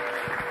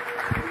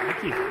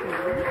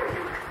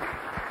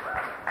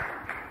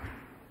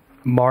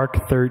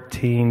Mark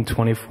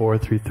 13:24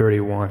 through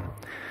 31.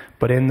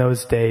 But in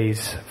those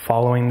days,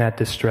 following that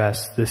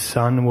distress, the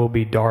sun will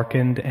be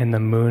darkened and the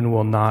moon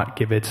will not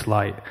give its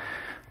light.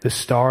 The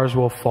stars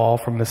will fall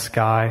from the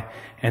sky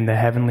and the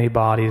heavenly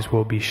bodies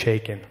will be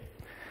shaken.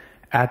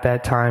 At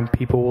that time,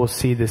 people will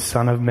see the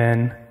Son of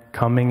Man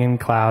coming in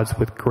clouds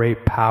with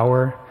great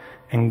power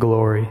and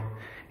glory.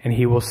 And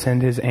he will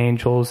send his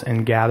angels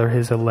and gather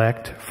his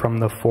elect from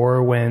the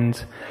four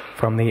winds,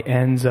 from the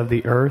ends of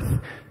the earth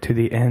to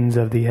the ends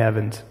of the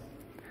heavens.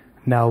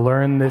 Now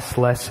learn this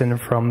lesson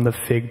from the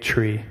fig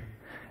tree.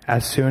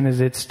 As soon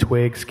as its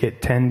twigs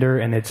get tender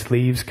and its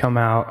leaves come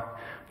out,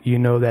 you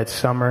know that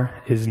summer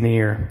is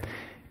near.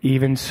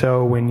 Even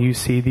so, when you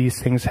see these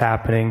things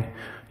happening,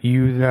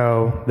 you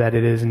know that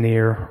it is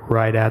near,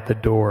 right at the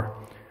door.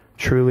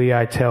 Truly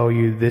I tell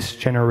you, this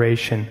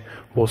generation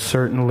will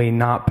certainly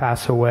not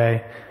pass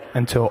away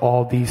until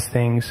all these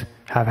things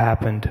have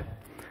happened.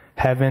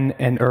 Heaven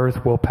and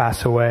earth will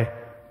pass away,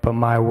 but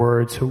my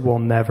words will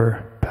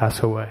never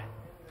pass away.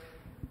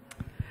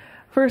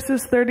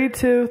 Verses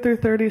 32 through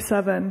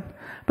 37.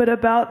 But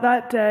about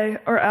that day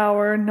or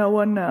hour no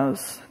one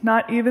knows,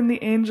 not even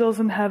the angels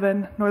in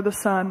heaven, nor the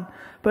Son,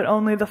 but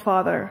only the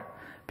Father.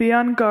 Be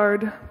on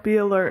guard, be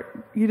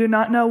alert. You do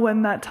not know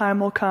when that time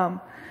will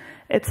come.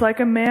 It's like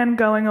a man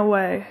going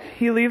away.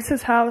 He leaves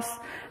his house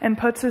and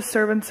puts his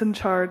servants in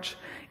charge,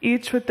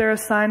 each with their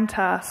assigned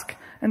task,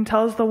 and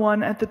tells the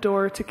one at the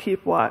door to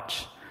keep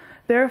watch.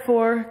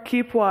 Therefore,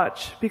 keep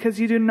watch, because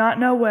you do not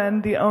know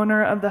when the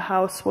owner of the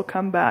house will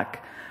come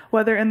back,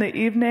 whether in the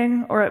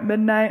evening or at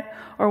midnight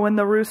or when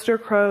the rooster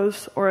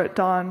crows or at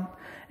dawn.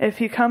 If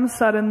he comes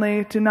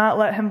suddenly, do not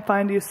let him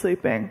find you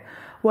sleeping.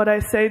 What I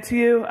say to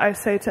you, I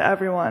say to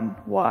everyone,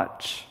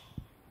 watch.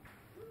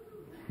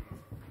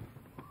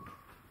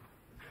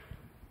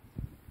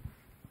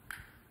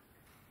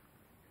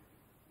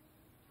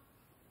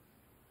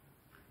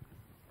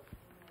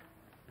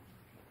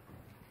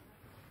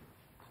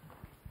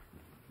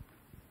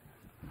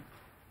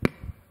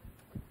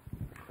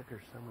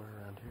 Clicker somewhere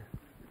around here.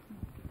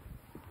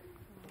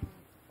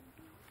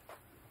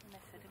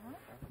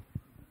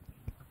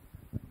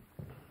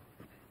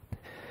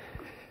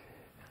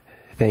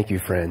 Thank you,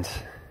 friends.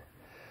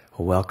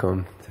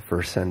 Welcome to the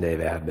first Sunday of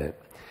Advent.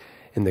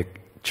 In the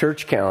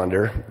church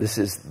calendar, this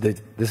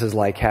is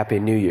like Happy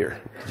New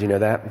Year. Did you know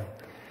that?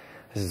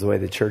 This is the way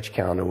the church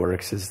calendar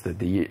works. Is that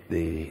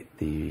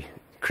the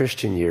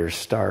Christian year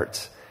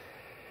starts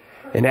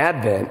in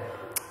Advent,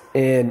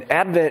 and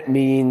Advent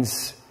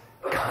means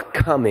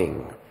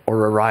coming or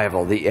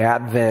arrival. The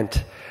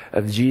advent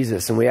of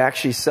Jesus, and we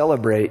actually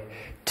celebrate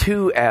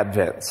 2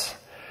 advents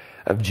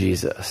of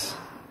Jesus.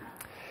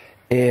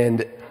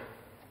 And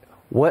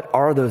what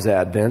are those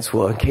advents?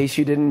 Well, in case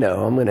you didn't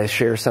know, I'm going to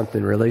share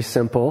something really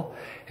simple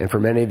and for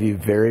many of you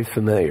very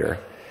familiar.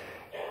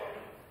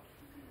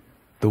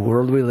 The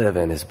world we live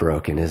in is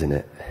broken, isn't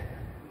it?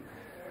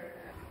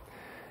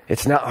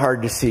 It's not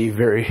hard to see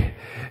very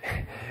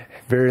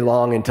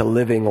long into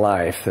living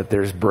life that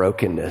there's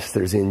brokenness,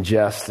 there's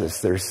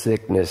injustice, there's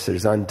sickness,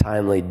 there's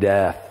untimely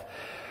death.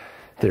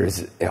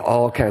 There's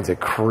all kinds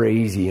of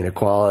crazy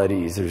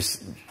inequalities. There's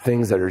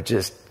things that are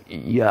just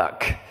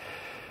yuck.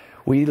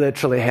 We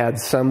literally had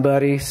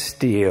somebody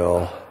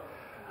steal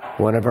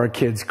one of our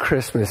kids'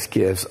 Christmas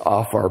gifts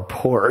off our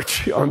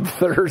porch on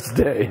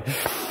Thursday.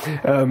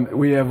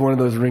 We have one of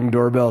those Ring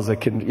doorbells that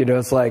can,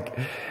 it's like,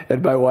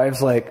 and my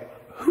wife's like,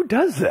 who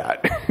does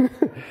that?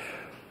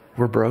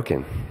 We're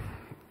broken.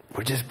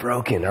 We're just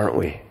broken, aren't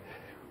we?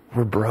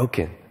 We're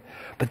broken.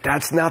 But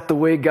that's not the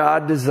way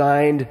God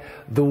designed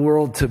the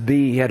world to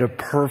be. He had a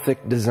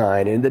perfect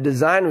design. And the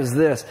design was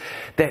this,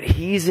 that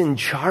He's in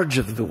charge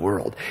of the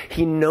world.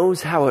 He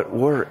knows how it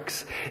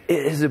works.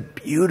 It is a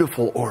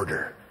beautiful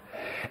order.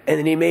 And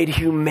then He made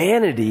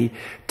humanity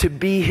to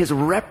be His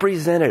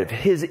representative,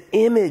 His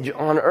image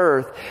on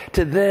earth,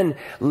 to then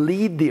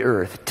lead the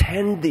earth,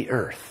 tend the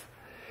earth,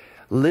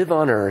 live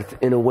on earth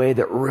in a way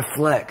that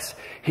reflects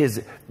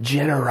His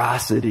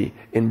generosity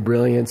and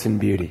brilliance and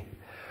beauty.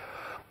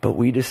 But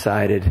we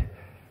decided,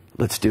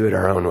 let's do it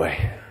our own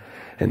way.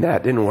 And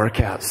that didn't work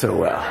out so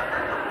well.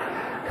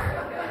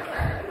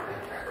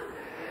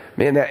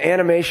 Man, that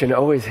animation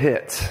always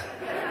hits.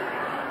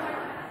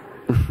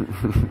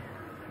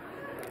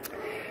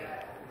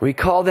 We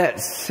call that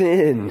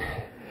sin.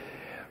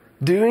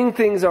 Doing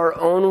things our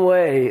own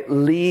way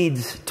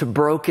leads to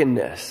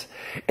brokenness.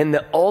 And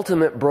the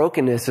ultimate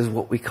brokenness is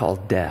what we call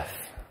death.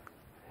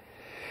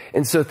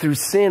 And so through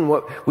sin,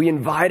 what we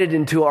invited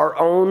into our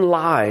own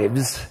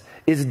lives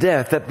is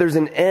death, that there's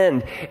an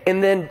end.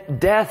 And then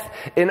death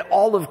in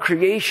all of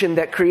creation,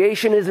 that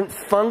creation isn't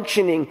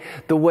functioning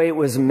the way it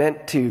was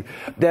meant to.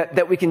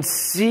 That we can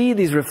see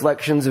these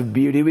reflections of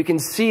beauty. We can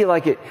see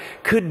like it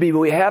could be, but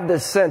we have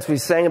this sense, we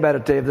sang about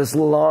it today, of this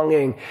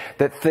longing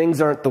that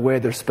things aren't the way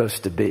they're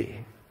supposed to be.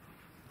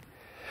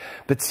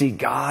 But see,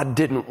 God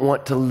didn't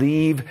want to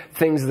leave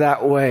things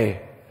that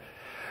way.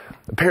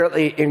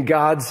 Apparently, in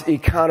God's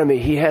economy,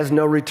 He has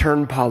no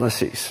return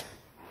policies.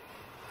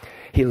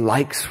 He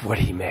likes what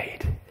he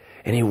made.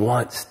 And he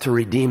wants to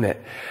redeem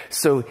it.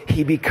 So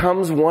he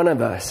becomes one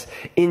of us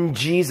in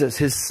Jesus.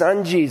 His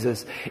son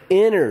Jesus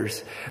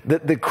enters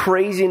the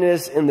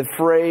craziness and the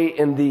fray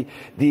and the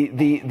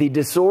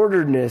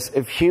disorderedness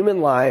of human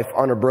life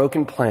on a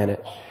broken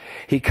planet.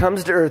 He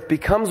comes to earth,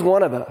 becomes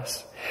one of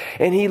us.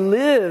 And he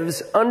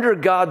lives under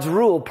God's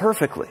rule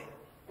perfectly.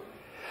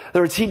 In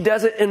other words, he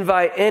doesn't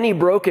invite any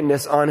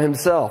brokenness on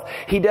himself.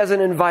 He doesn't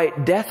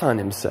invite death on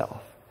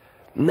himself.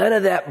 None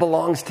of that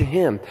belongs to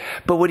him.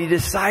 But what he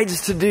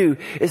decides to do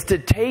is to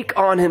take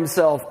on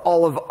himself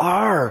all of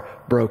our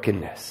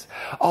brokenness,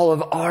 all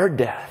of our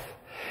death,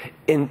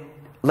 and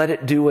let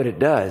it do what it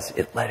does.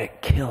 Let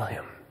it kill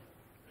him.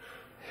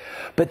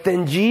 But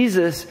then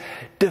Jesus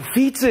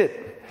defeats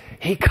it.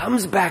 He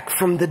comes back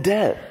from the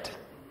dead.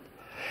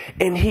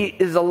 And he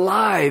is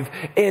alive,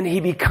 and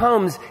he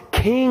becomes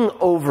king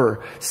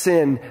over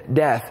sin,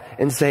 death,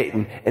 and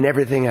Satan, and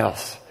everything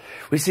else.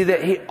 We see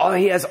that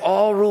he has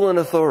all rule and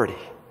authority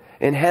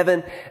in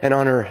heaven and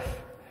on earth.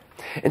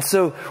 And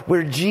so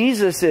where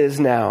Jesus is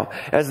now,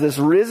 as this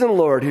risen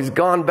Lord who's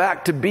gone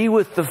back to be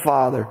with the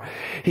Father,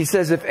 he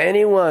says, if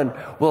anyone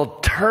will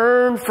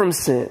turn from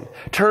sin,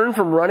 turn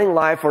from running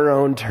life on our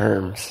own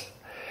terms,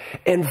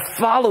 and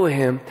follow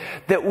him,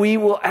 that we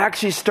will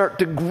actually start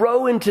to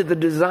grow into the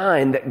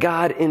design that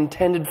God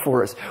intended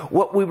for us,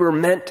 what we were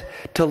meant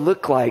to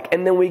look like.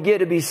 And then we get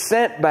to be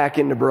sent back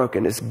into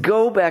brokenness,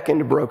 go back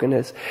into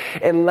brokenness,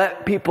 and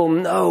let people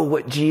know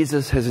what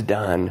Jesus has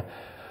done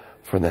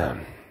for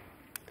them.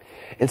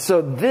 And so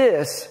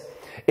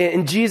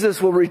and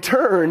Jesus will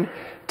return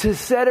to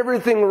set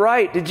everything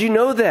right. Did you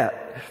know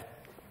that?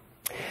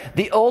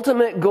 The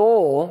ultimate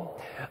goal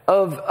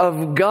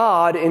of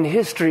God in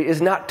history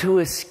is not to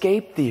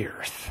escape the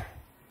earth.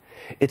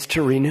 It's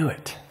to renew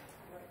it.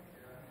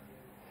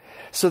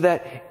 So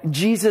that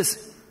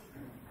Jesus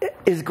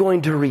is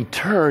going to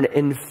return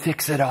and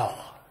fix it all.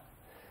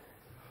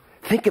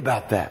 Think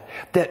about that.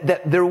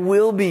 That there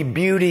will be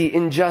beauty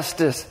in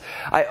justice.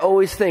 I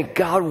always think,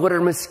 God, what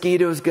are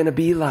mosquitoes going to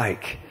be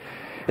like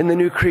in the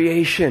new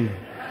creation?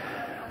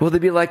 Will they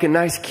be like a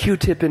nice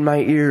Q-tip in my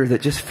ear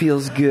that just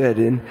feels good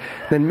and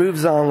then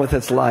moves on with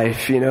its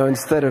life,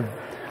 instead of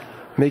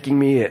making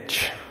me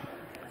itch?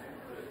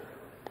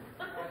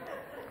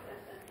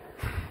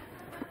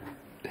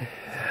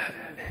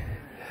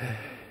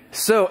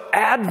 So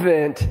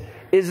Advent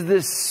is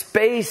this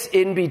space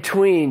in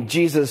between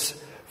Jesus'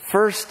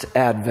 first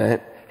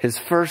Advent, his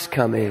first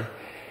coming,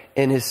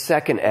 and his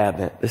second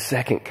Advent, the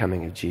second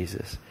coming of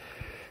Jesus.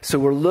 So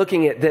we're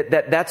looking at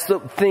that's the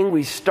thing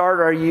we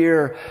start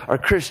our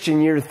Christian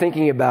year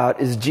thinking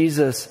about, is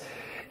Jesus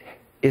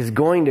is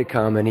going to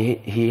come, and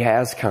he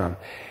has come.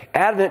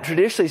 Advent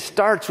traditionally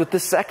starts with the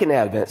second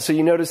Advent. So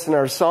you notice in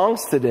our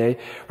songs today,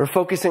 we're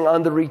focusing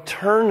on the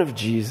return of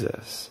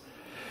Jesus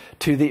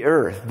to the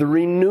earth, the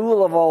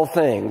renewal of all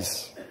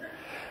things.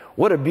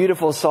 What a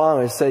beautiful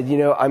song. It said,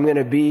 I'm going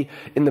to be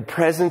in the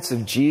presence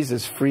of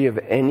Jesus free of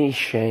any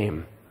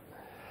shame.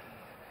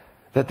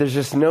 That there's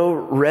just no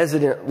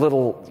resident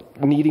little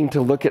needing to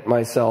look at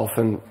myself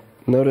and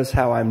notice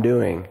how I'm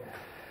doing.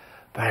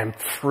 But I'm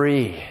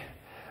free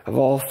of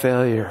all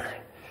failure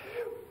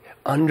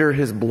under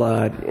his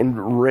blood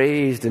and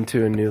raised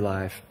into a new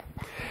life.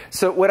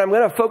 So what I'm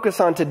going to focus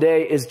on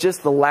today is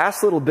just the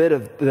last little bit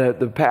of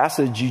the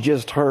passage you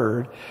just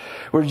heard,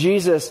 where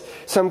Jesus,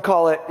 some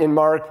call it in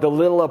Mark, the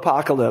little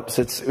apocalypse.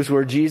 It's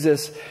where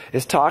Jesus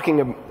is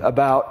talking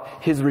about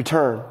his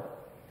return.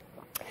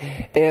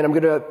 And I'm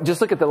going to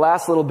just look at the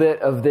last little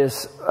bit of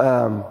this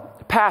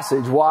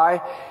passage.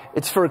 Why?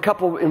 It's for a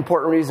couple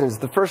important reasons.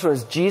 The first one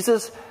is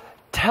Jesus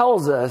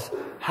tells us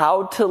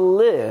how to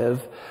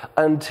live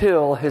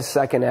until his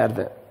second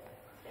advent.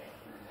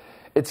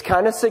 It's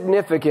kind of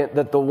significant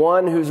that the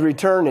one who's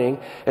returning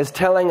is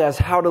telling us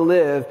how to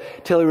live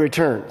till he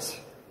returns.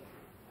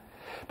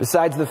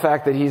 Besides the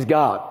fact that he's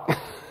God.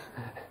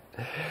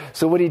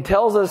 So when he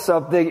tells us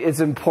something,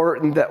 it's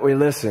important that we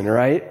listen,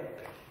 right?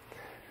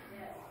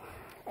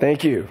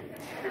 Thank you.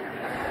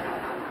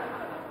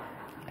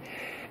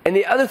 And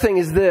the other thing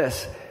is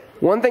this.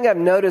 One thing I've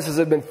noticed as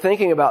I've been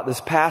thinking about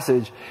this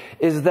passage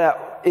is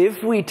that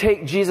if we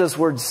take Jesus'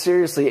 words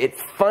seriously, it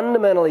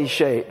fundamentally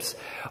shapes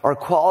our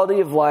quality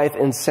of life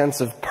and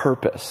sense of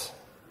purpose.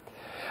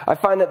 I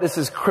find that this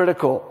is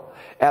critical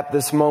at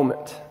this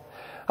moment.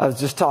 I was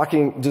just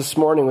talking this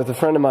morning with a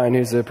friend of mine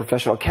who's a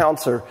professional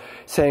counselor,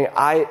 saying,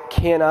 I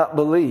cannot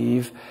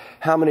believe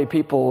how many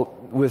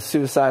people with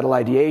suicidal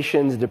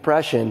ideations,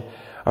 depression,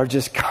 are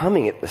just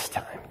coming at this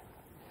time.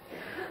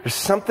 There's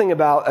something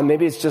about, and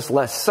maybe it's just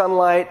less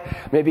sunlight,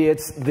 maybe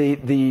it's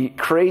the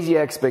crazy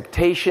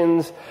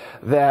expectations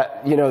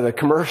that, the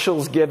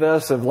commercials give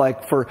us of,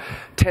 like, for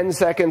 10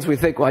 seconds we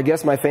think, well, I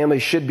guess my family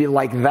should be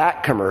like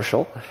that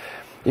commercial,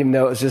 even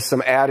though it's just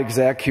some ad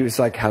exec who's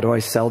like, how do I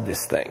sell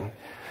this thing?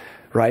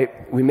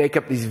 Right? We make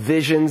up these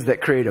visions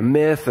that create a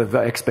myth of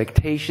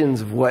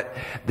expectations of what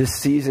this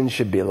season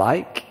should be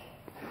like.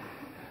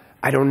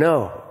 I don't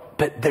know.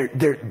 But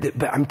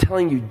but I'm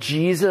telling you,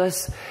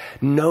 Jesus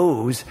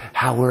knows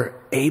how we're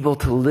able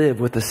to live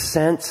with a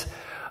sense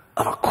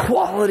of a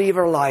quality of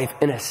our life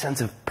and a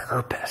sense of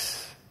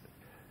purpose.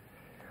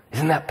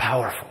 Isn't that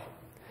powerful?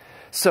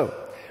 So,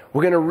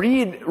 we're going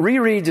to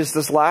reread just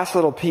this last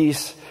little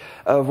piece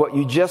of what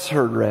you just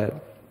heard read,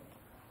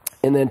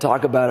 and then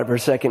talk about it for a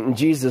second. And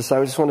Jesus,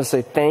 I just want to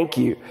say thank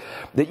you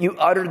that you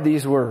uttered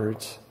these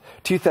words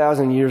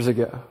 2,000 years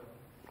ago.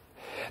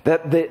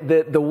 That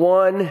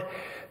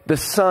the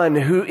Son,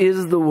 who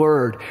is the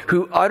Word,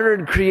 who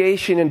uttered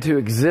creation into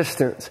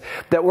existence,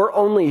 that we're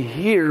only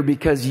here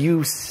because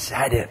you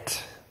said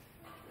it.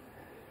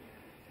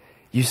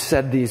 You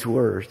said these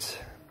words.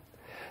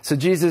 So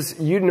Jesus,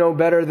 you know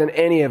better than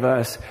any of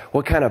us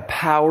what kind of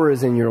power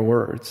is in your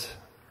words.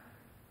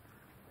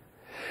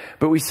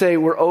 But we say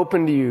we're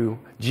open to you,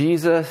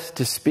 Jesus,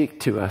 to speak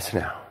to us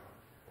now.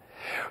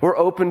 We're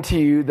open to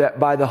you that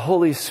by the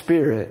Holy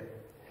Spirit,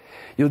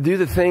 you'll do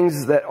the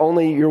things that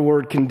only your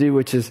word can do,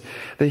 which is,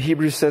 the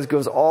Hebrews says,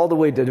 goes all the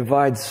way to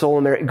divide soul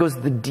and marriage. It goes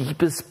to the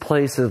deepest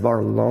place of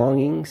our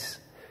longings,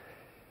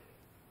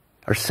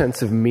 our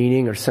sense of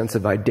meaning, our sense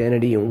of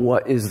identity, and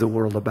what is the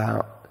world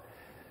about.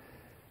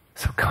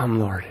 So come,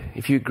 Lord.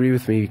 If you agree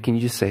with me, can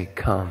you just say,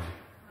 come?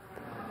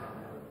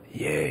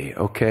 Yay.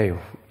 Okay.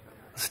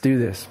 Let's do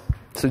this.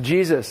 So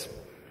Jesus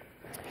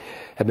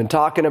had been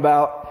talking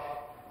about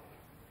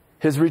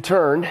his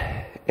return,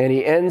 and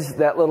he ends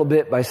that little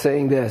bit by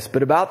saying this,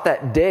 but about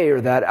that day or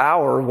that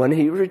hour when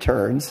he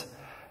returns,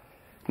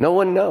 no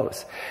one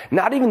knows.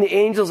 Not even the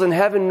angels in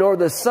heaven nor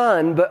the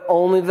Son, but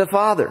only the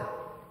Father.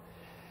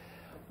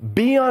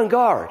 Be on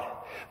guard.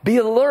 Be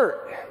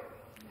alert.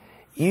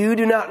 You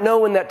do not know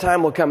when that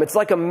time will come. It's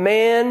like a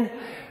man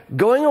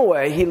going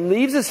away. He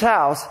leaves his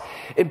house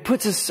and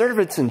puts his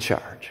servants in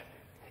charge,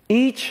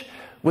 each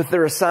with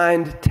their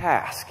assigned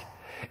task,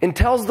 and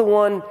tells the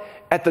one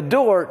at the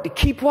door to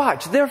keep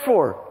watch.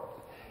 Therefore,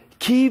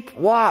 keep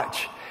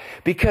watch,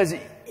 because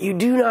you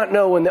do not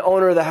know when the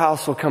owner of the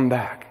house will come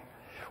back,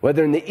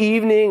 whether in the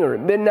evening or at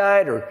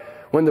midnight or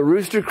when the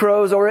rooster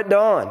crows or at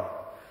dawn.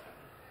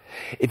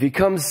 If he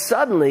comes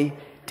suddenly,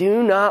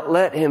 do not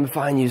let him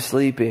find you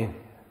sleeping.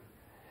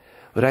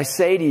 But I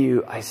say to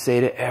you, I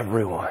say to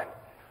everyone,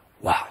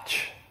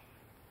 watch.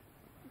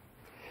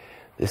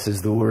 This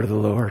is the word of the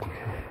Lord.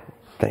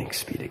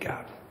 Thanks be to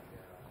God.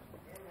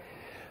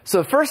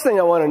 So the first thing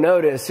I want to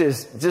notice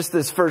is just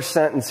this first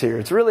sentence here.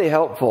 It's really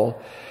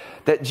helpful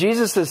that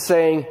Jesus is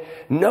saying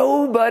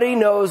nobody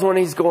knows when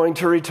he's going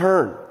to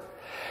return.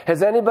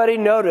 Has anybody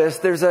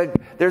noticed there's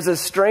a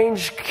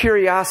strange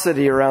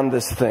curiosity around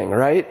this thing,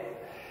 right?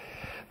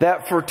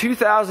 That for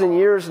 2,000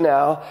 years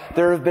now,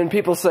 there have been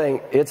people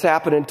saying, it's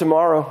happening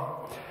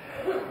tomorrow.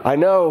 I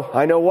know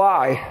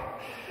why.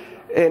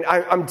 And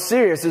I'm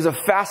serious, there's a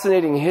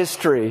fascinating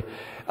history.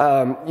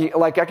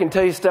 Like I can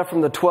tell you stuff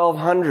from the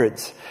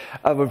 1200s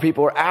of where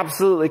people were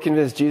absolutely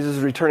convinced Jesus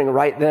is returning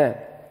right then.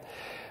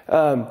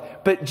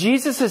 But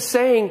Jesus is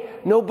saying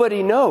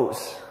nobody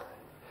knows.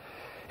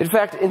 In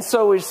fact, and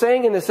so he's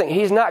saying in this thing,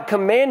 he's not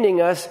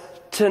commanding us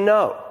to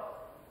know.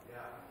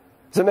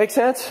 Does that make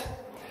sense?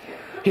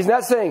 He's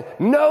not saying,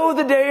 know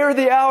the day or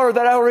the hour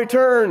that I'll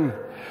return.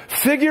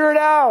 Figure it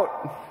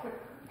out.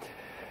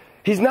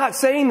 He's not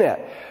saying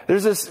that.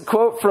 There's this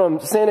quote from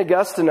St.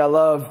 Augustine I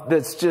love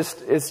it's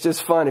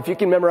just fun. If you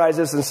can memorize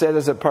this and say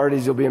this at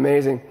parties, you'll be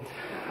amazing.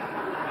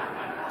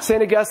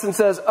 St. Augustine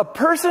says, a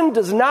person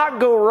does not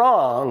go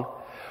wrong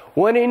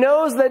when he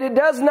knows that he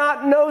does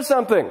not know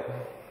something,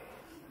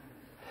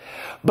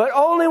 but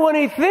only when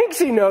he thinks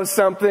he knows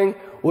something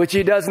which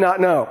he does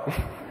not know.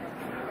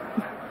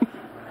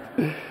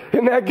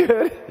 Isn't that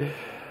good?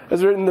 It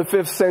was written in the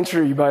 5th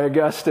century by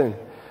Augustine.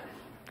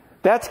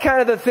 That's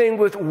kind of the thing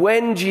with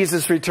when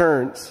Jesus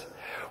returns.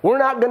 We're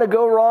not going to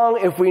go wrong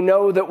if we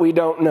know that we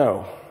don't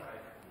know.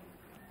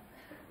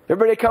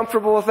 Everybody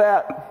comfortable with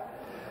that?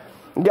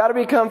 You got to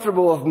be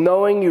comfortable with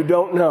knowing you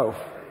don't know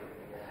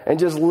and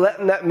just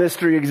letting that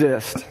mystery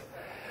exist.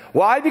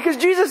 Why? Because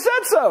Jesus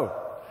said so.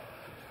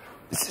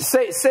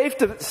 Safe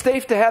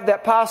to have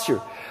that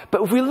posture.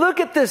 But if we look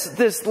at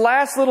this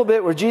last little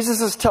bit where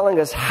Jesus is telling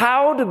us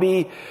how to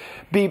be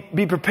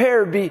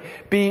prepared,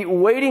 be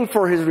waiting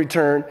for his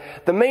return,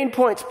 the main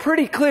point's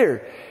pretty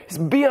clear. It's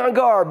be on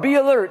guard, be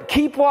alert,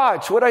 keep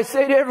watch. What I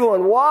say to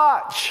everyone,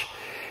 watch.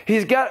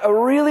 He's got a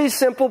really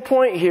simple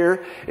point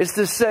here, is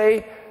to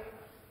say,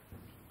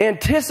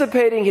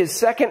 anticipating his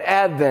second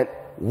advent,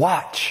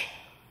 watch.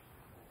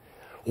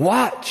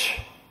 Watch.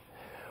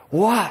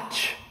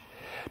 Watch.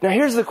 Now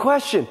here's the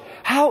question.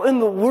 How in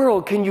the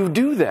world can you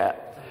do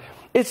that?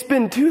 It's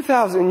been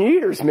 2,000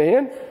 years,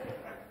 man.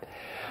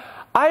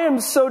 I am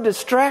so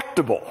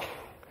distractible.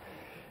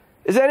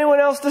 Is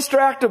anyone else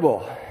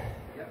distractible?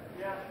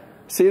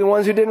 See, the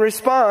ones who didn't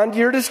respond,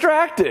 you're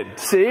distracted.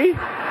 See?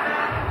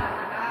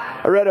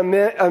 I read a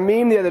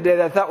meme the other day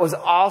that I thought was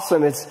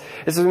awesome. It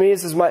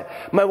says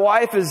my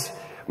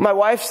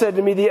wife said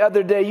to me the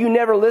other day, you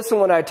never listen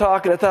when I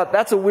talk, and I thought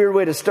that's a weird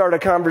way to start a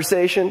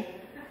conversation.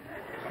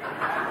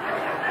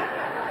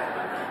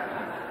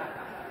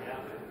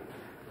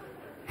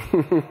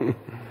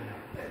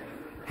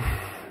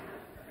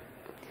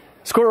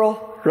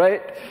 Squirrel,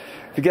 right?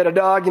 If you get a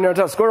dog, you know, it's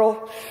a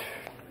squirrel.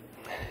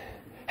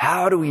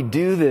 How do we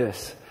do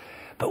this?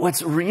 But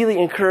what's really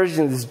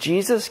encouraging is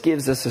Jesus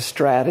gives us a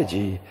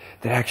strategy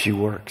that actually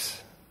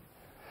works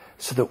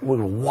so that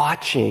we're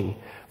watching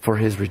for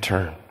his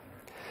return.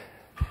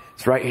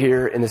 It's right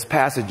here in this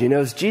passage. You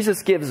notice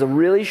Jesus gives a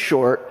really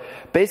short,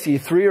 basically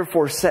 3 or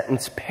 4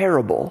 sentence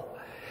parable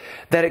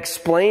that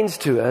explains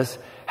to us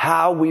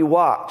how we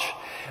watch.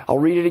 I'll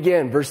read it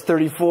again, verse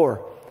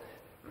 34.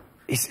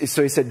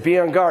 So he said, be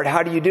on guard.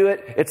 How do you do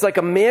it? It's like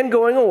a man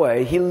going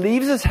away. He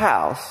leaves his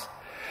house,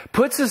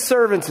 puts his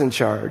servants in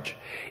charge,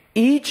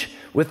 each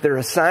with their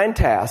assigned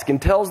task, and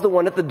tells the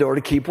one at the door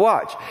to keep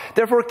watch.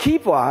 Therefore,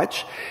 keep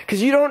watch,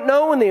 because you don't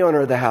know when the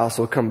owner of the house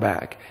will come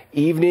back.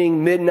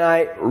 Evening,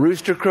 midnight,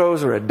 rooster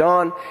crows, or at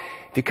dawn.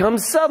 If he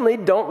comes suddenly,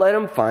 don't let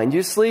him find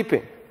you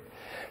sleeping.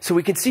 So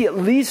we can see at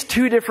least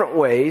 2 different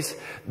ways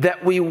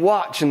that we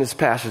watch in this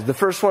passage. The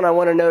first one I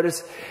want to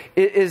notice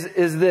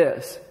is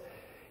this.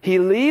 He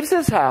leaves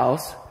his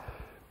house,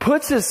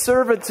 puts his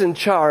servants in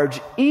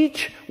charge,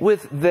 each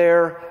with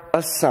their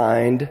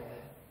assigned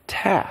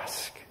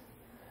task.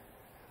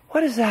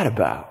 What is that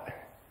about?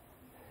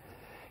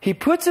 He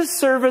puts his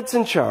servants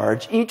in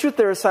charge, each with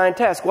their assigned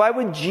task. Why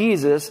would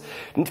Jesus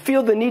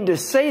feel the need to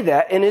say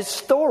that in his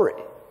story?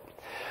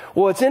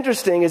 Well, what's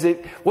interesting is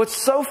what's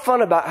so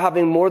fun about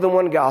having more than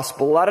one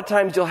gospel. A lot of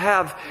times you'll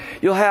have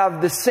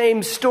the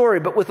same story,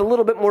 but with a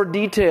little bit more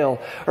detail.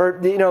 Or,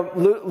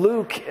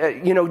 Luke,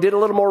 did a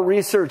little more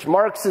research.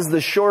 Mark's is the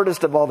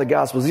shortest of all the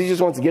gospels. He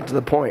just wants to get to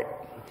the point.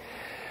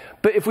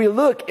 But if we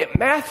look at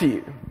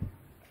Matthew,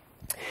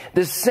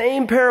 the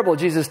same parable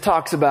Jesus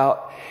talks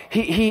about,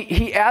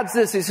 he adds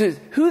this. He says,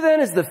 who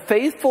then is the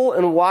faithful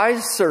and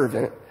wise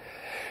servant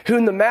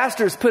whom the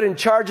master has put in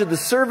charge of the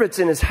servants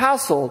in his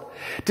household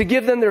to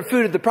give them their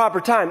food at the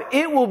proper time?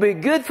 It will be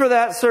good for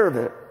that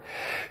servant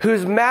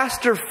whose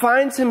master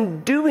finds him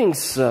doing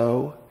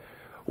so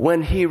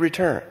when he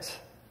returns.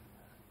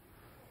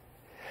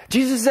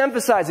 Jesus is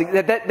emphasizing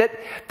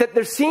that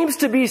there seems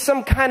to be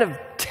some kind of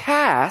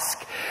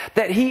task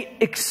that he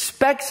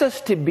expects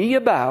us to be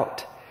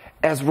about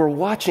as we're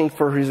watching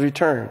for his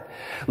return.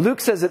 Luke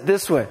says it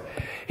this way.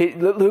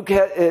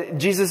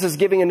 Jesus is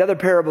giving another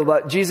parable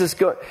about Jesus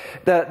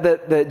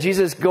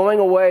going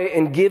away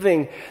and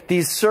giving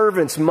these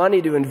servants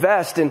money to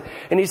invest. And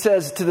he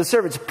says to the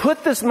servants,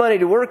 put this money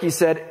to work, he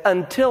said,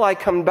 until I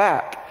come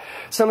back.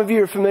 Some of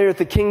you are familiar with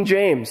the King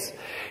James.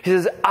 He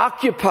says,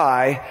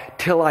 occupy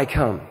till I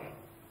come.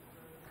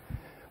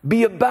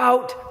 Be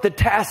about the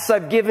tasks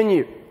I've given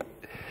you.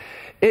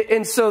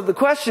 And so the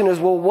question is,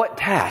 well, what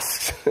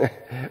tasks?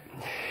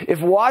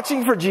 If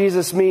watching for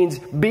Jesus means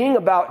being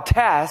about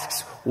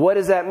tasks, what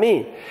does that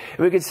mean?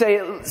 We could say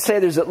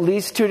there's at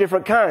least 2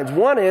 different kinds.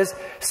 One is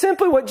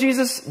simply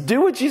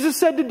do what Jesus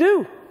said to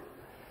do.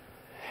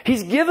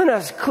 He's given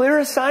us clear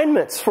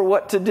assignments for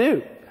what to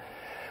do.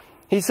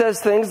 He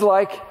says things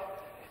like,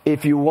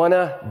 if you want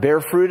to bear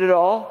fruit at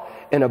all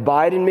and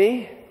abide in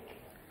me,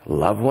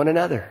 love one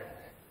another.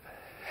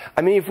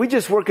 I mean, if we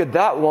just work at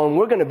that one,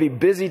 we're going to be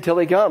busy till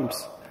he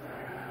comes,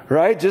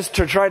 right? Just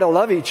to try to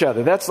love each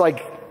other. That's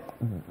like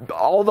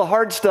all the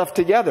hard stuff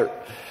together.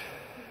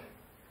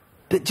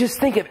 But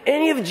just think of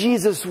any of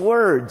Jesus'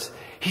 words.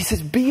 He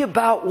says, be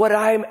about what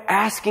I'm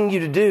asking you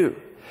to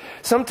do.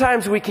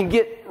 Sometimes we can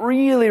get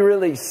really,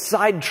 really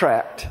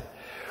sidetracked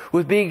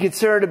with being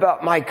concerned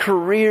about my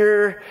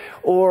career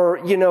or,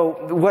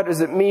 what does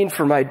it mean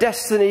for my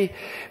destiny?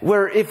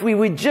 Where if we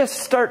would just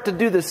start to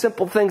do the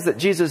simple things that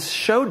Jesus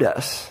showed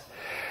us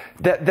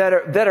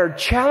that are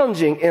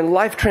challenging and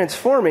life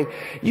transforming,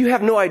 you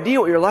have no idea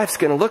what your life's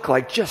going to look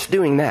like just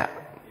doing that.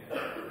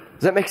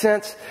 Does that make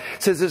sense?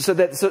 So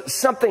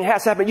something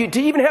has to happen. You,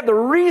 to even have the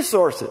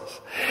resources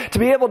to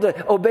be able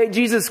to obey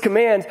Jesus'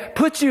 commands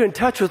puts you in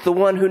touch with the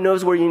one who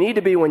knows where you need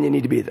to be when you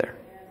need to be there.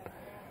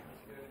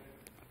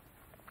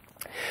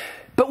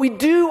 But we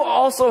do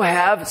also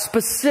have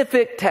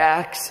specific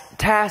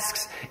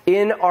tasks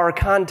in our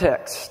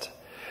context.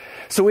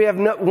 So we have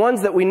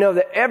ones that we know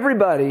that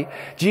everybody,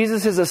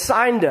 Jesus has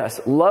assigned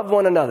us, love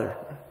one another.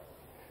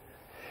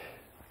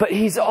 But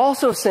he's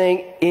also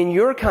saying, in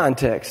your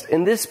context,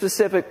 in this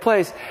specific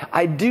place,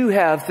 I do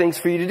have things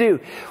for you to do.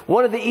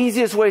 One of the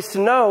easiest ways to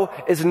know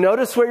is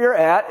notice where you're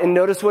at and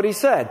notice what he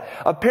said.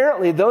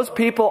 Apparently, those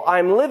people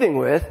I'm living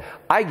with,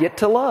 I get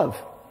to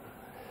love.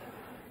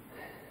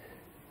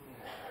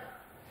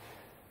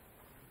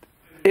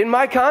 In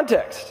my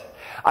context,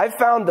 I've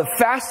found the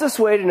fastest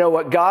way to know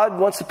what God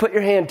wants to put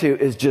your hand to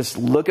is just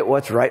look at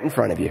what's right in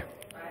front of you.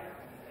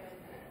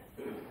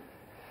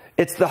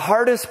 It's the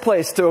hardest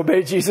place to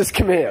obey Jesus'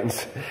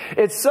 commands.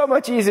 It's so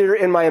much easier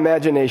in my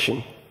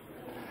imagination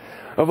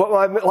of what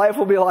my life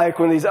will be like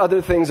when these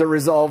other things are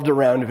resolved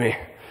around me,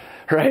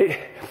 right?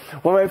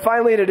 When I'm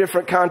finally in a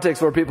different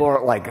context where people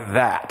aren't like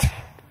that.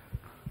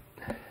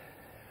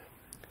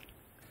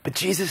 But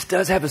Jesus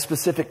does have a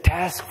specific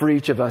task for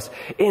each of us.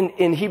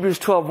 In Hebrews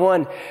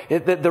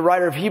 12:1, the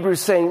writer of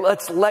Hebrews saying,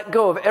 let's let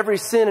go of every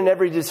sin and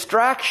every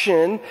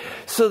distraction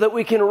so that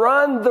we can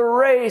run the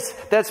race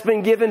that's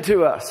been given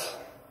to us.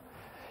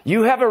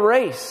 You have a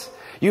race.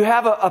 You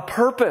have a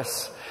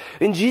purpose.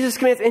 And Jesus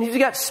commands, and He's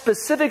got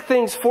specific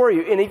things for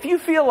you. And if you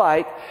feel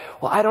like,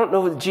 well, I don't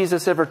know that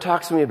Jesus ever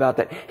talks to me about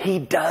that, He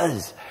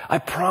does. I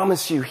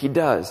promise you He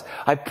does.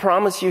 I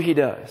promise you He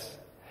does.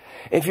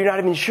 If you're not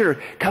even sure,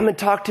 come and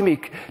talk to me.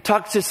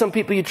 Talk to some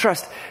people you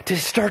trust to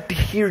start to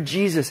hear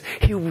Jesus.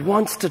 He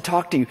wants to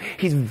talk to you.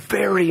 He's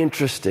very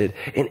interested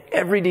in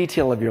every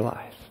detail of your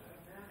life.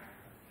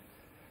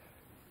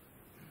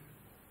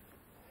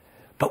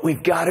 But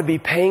we've got to be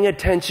paying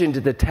attention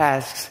to the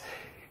tasks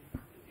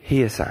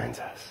He assigns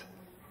us.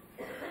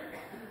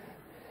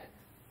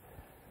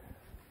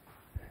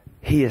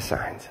 He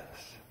assigns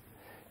us.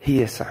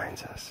 He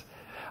assigns us.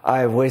 I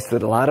have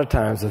wasted a lot of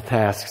times with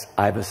tasks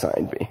I've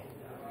assigned me.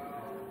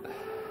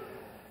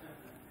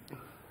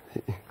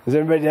 Has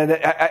everybody done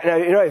that?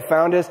 You know what I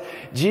found is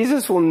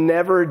Jesus will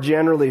never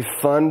generally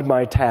fund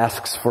my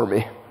tasks for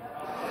me.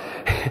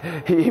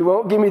 He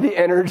won't give me the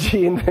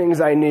energy and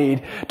things I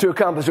need to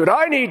accomplish what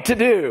I need to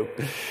do.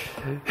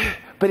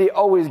 But He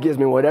always gives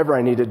me whatever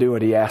I need to do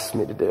what He asks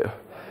me to do.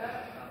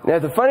 Now,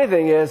 the funny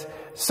thing is,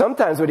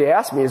 sometimes what He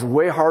asks me is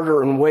way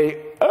harder and way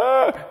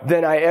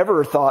than I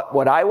ever thought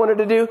what I wanted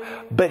to do.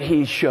 But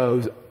He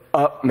shows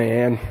up,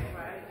 man.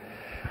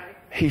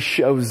 He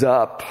shows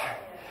up.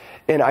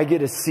 And I get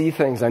to see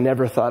things I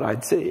never thought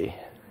I'd see.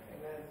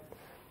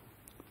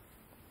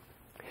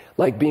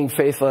 Like being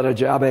faithful at a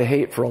job I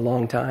hate for a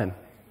long time.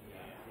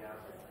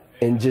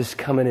 And just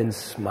coming in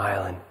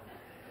smiling.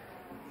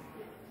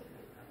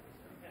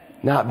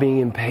 Not being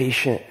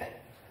impatient.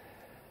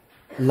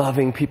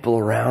 Loving people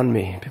around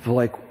me. People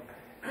like,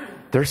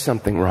 there's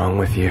something wrong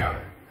with you.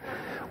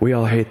 We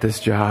all hate this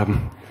job.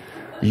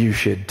 You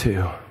should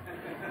too.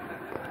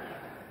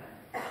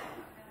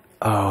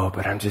 Oh,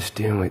 but I'm just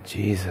doing what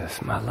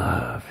Jesus, my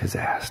love, has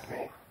asked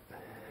me.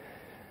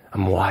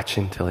 I'm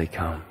watching till He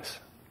comes.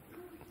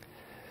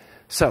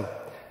 So,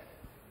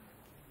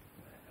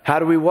 how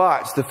do we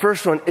watch? The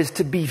first one is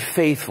to be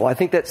faithful. I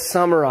think that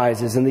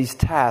summarizes in these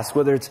tasks,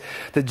 whether it's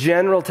the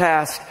general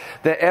task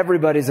that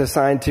everybody's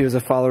assigned to as a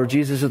follower of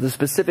Jesus or the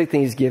specific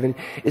thing He's given,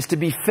 is to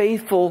be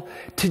faithful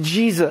to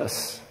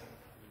Jesus,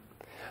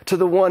 to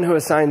the one who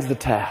assigns the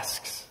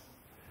tasks.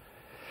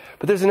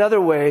 But there's another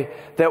way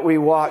that we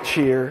watch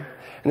here,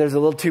 and there's a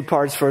little two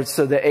parts for it.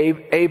 So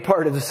the A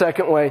part of the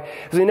second way,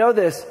 as we know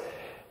this,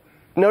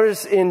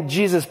 notice in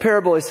Jesus'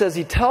 parable, He says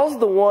He tells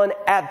the one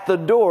at the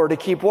door to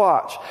keep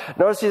watch.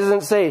 Notice He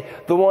doesn't say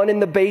the one in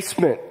the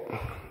basement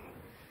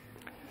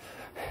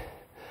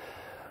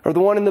or the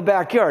one in the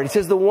backyard. He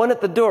says the one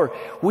at the door.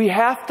 We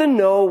have to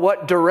know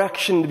what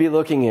direction to be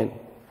looking in.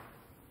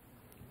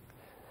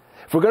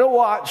 If we're going to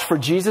watch for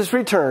Jesus'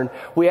 return,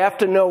 we have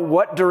to know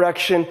what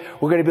direction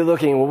we're going to be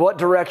looking. Well, what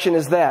direction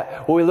is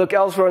that? Well, we look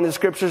elsewhere in the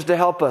Scriptures to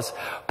help us.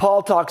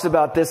 Paul talks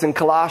about this in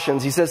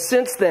Colossians. He says,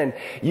 since then,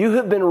 you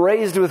have been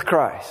raised with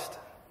Christ.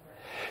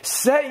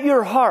 Set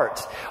your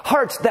hearts,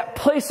 that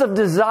place of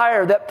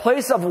desire, that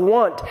place of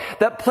want,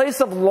 that place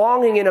of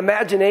longing and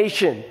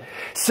imagination.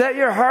 Set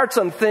your hearts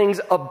on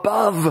things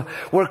above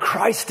where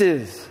Christ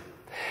is.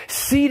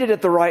 Seated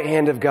at the right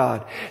hand of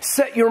God.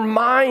 Set your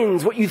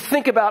minds, what you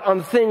think about,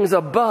 on things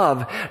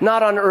above,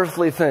 not on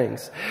earthly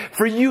things.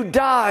 For you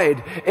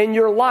died, and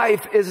your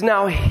life is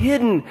now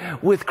hidden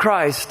with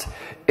Christ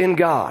in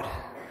God.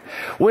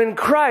 When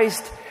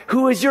Christ,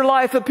 who is your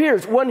life,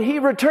 appears, when He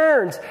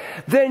returns,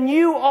 then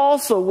you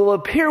also will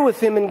appear with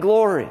Him in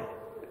glory.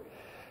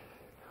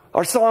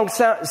 Our song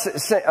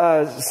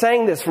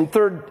sang this from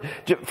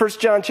 1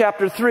 John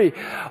chapter 3.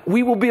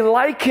 We will be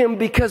like Him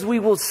because we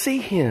will see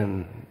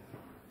Him.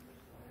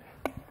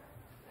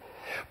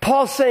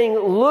 Paul's saying,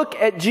 look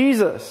at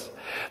Jesus.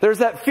 There's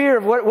that fear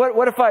of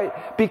what if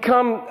I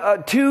become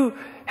too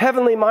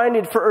heavenly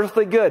minded for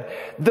earthly good?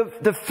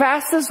 The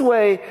fastest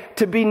way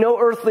to be no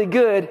earthly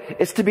good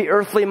is to be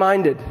earthly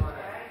minded.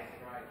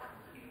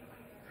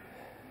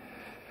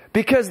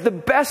 Because the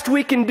best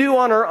we can do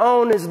on our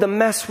own is the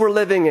mess we're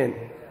living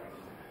in.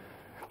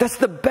 That's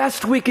the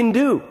best we can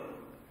do.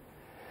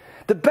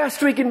 The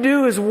best we can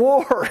do is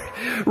war,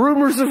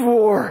 rumors of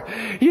war,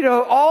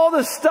 all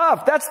the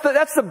stuff. That's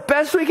the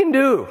best we can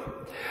do.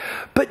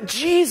 But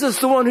Jesus,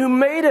 the one who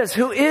made us,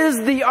 who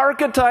is the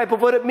archetype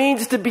of what it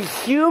means to be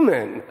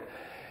human,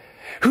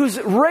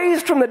 who's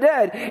raised from the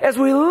dead, as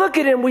we look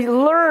at Him, we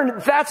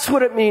learn that's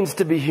what it means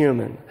to be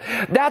human.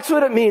 That's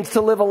what it means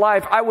to live a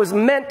life I was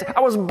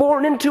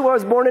born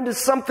into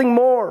something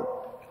more.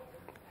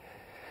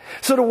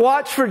 So to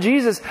watch for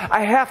Jesus,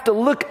 I have to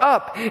look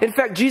up. In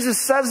fact,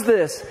 Jesus says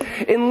this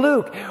in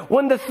Luke.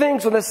 When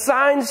the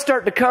signs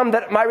start to come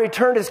that my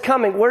return is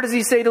coming, where does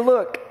He say to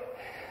look?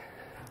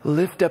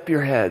 Lift up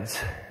your heads.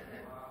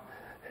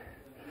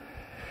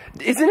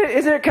 Isn't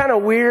it kind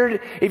of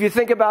weird if you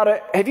think about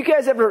it? Have you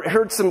guys ever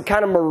heard some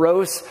kind of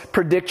morose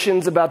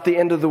predictions about the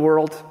end of the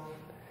world?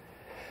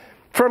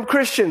 From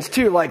Christians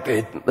too, like,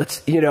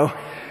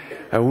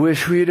 I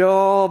wish we'd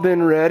all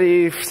been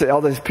ready.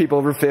 All these people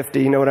over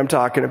 50, you know what I'm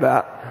talking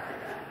about.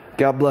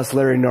 God bless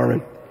Larry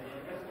Norman.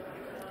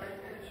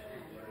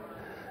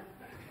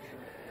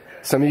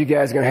 Some of you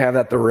guys are going to have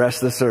that the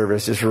rest of the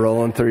service, just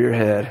rolling through your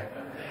head.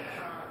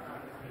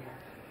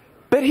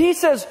 But he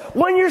says,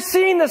 when you're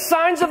seeing the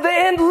signs of the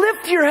end,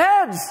 lift your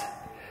heads.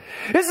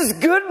 This is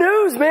good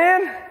news,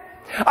 man.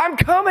 I'm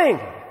coming.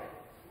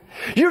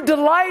 Your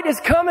delight is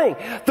coming.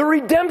 The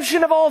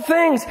redemption of all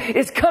things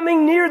is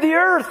coming near the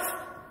earth.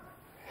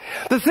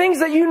 The things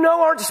that you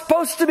know aren't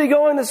supposed to be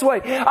going this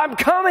way, I'm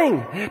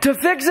coming to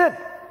fix it.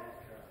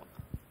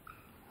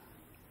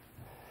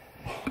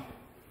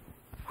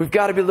 We've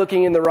got to be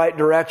looking in the right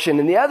direction.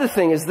 And the other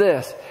thing is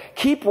this.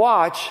 Keep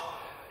watch.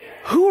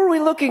 Who are we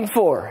looking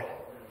for?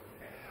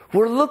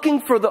 We're looking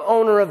for the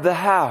owner of the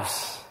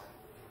house.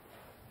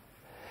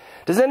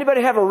 Does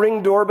anybody have a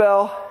Ring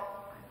doorbell?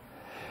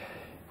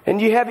 And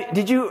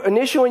did you,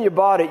 initially when you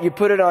bought it, you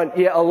put it on,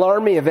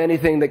 alarm me of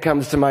anything that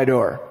comes to my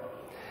door.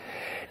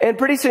 And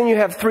pretty soon you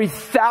have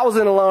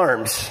 3,000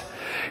 alarms.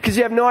 Because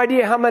you have no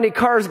idea how many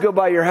cars go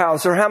by your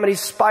house or how many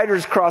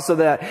spiders cross of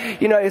that.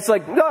 It's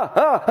like,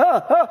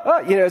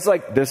 it's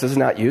like, this is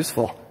not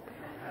useful.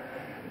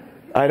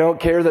 I don't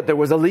care that there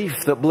was a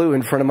leaf that blew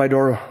in front of my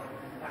door.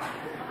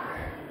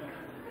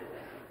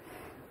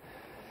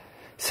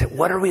 So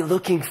what are we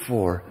looking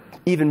for?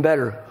 Even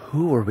better,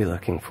 who are we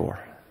looking for?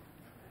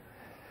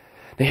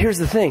 Now here's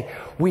the thing.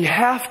 We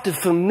have to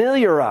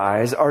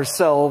familiarize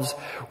ourselves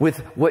with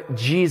what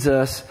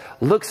Jesus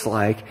looks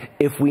like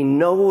if we're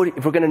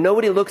going to know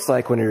what he looks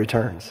like when he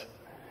returns.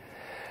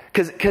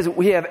 Because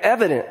we have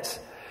evidence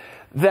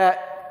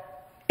that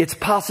it's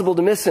possible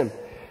to miss him.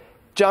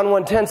 John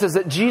 1:10 says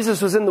that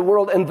Jesus was in the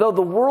world, and though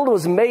the world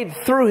was made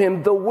through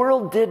him, the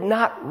world did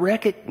not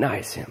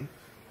recognize him.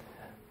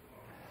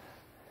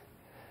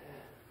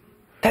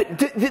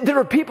 There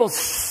are people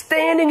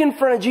standing in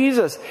front of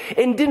Jesus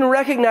and didn't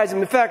recognize him.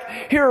 In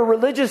fact, here are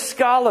religious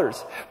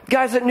scholars,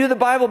 guys that knew the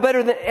Bible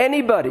better than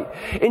anybody.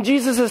 And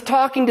Jesus is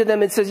talking to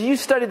them and says, you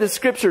study the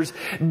scriptures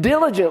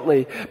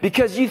diligently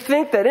because you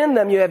think that in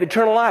them you have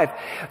eternal life.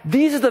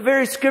 These are the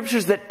very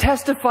scriptures that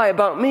testify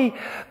about me,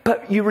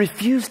 but you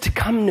refuse to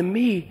come to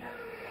me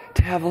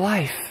to have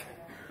life.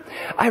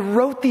 I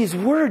wrote these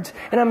words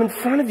and I'm in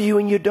front of you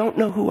and you don't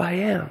know who I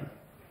am.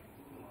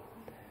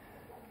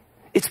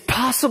 It's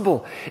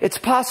possible. It's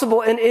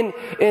possible. And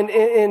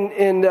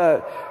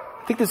I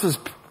think this is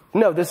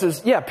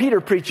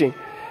Peter preaching.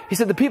 He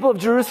said the people of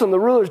Jerusalem, the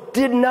rulers,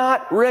 did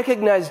not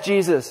recognize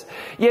Jesus.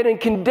 Yet in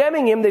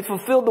condemning him, they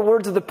fulfilled the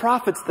words of the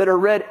prophets that are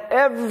read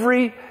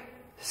every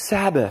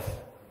Sabbath.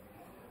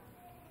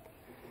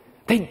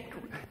 They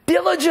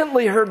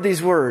diligently heard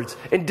these words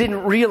and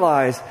didn't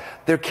realize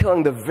they're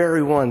killing the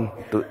very one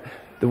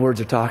the words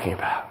are talking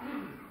about.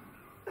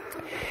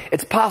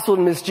 It's possible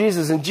to miss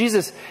Jesus. And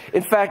Jesus,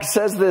 in fact,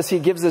 says this. He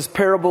gives this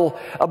parable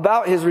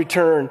about his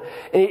return.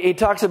 And he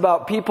talks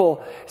about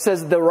people,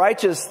 says the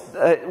righteous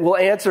will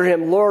answer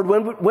him, Lord,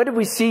 when did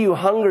we see you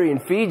hungry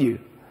and feed you?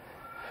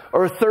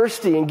 Or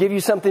thirsty and give you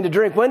something to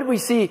drink? When did we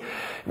see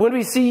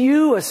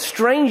you a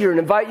stranger and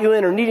invite you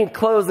in, or needing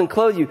clothes and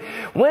clothe you?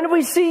 When did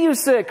we see you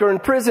sick or in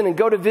prison and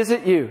go to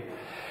visit you?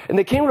 And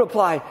the king would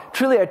reply,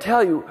 truly I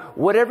tell you,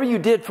 whatever you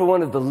did for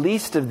one of the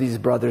least of these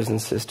brothers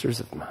and sisters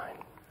of mine,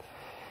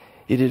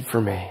 you did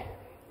for me.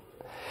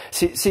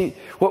 See,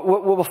 what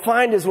we'll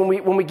find is when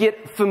we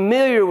get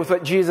familiar with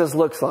what Jesus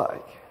looks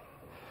like,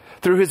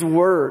 through his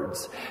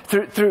words,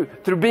 through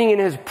being in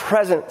his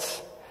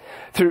presence,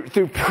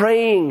 through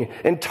praying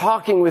and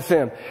talking with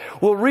him,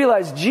 we'll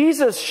realize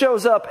Jesus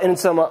shows up in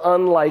some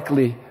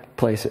unlikely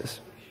places.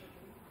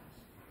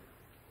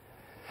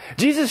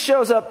 Jesus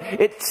shows up,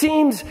 it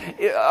seems,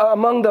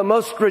 among the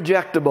most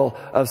rejectable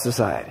of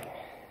society.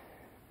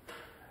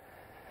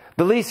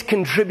 The least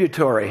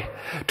contributory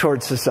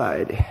towards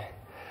society.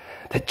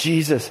 That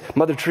Jesus,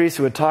 Mother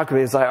Teresa would talk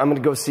about it, it's like, I'm going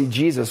to go see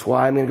Jesus.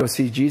 Why? I'm going to go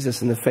see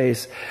Jesus in the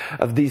face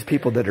of these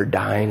people that are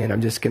dying,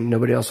 and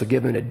nobody else will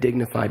give them a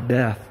dignified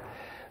death.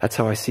 That's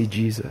how I see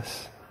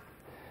Jesus.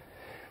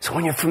 So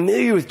when you're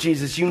familiar with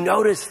Jesus, you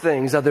notice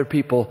things other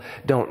people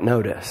don't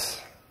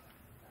notice.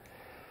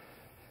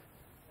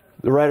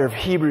 The writer of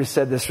Hebrews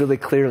said this really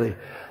clearly.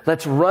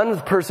 Let's run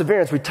with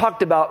perseverance. We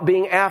talked about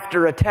being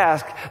after a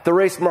task, the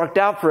race marked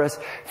out for us,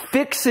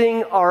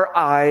 fixing our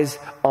eyes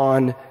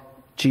on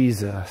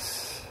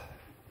Jesus.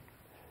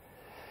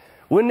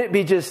 Wouldn't it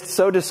be just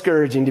so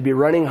discouraging to be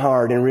running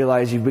hard and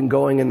realize you've been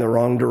going in the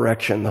wrong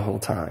direction the whole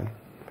time?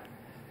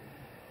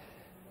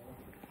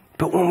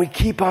 But when we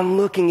keep on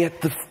looking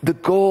at the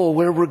goal,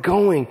 where we're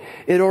going,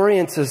 it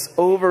orients us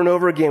over and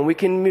over again. We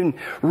can even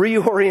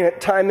reorient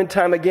time and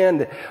time again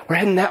that we're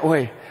heading that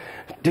way.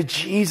 To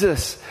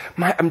Jesus.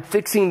 I'm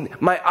fixing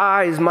my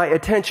eyes, my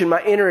attention,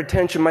 my inner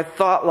attention, my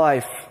thought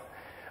life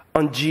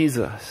on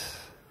Jesus.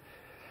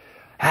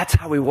 That's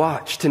how we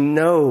watch, to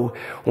know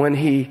when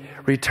he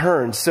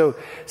returns. So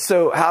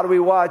how do we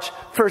watch?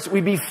 First,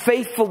 we be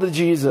faithful to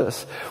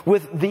Jesus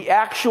with the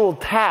actual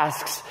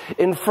tasks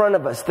in front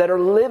of us that are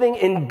living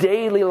in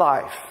daily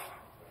life.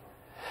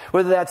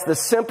 Whether that's the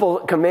simple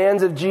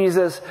commands of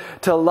Jesus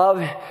to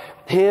love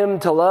him,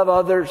 to love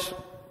others,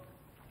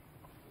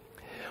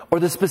 or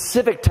the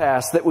specific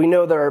tasks that we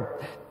know that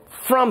are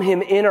from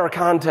him in our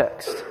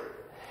context.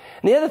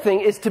 And the other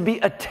thing is to be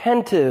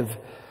attentive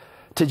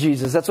to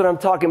Jesus. That's what I'm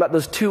talking about,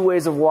 those two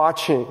ways of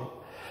watching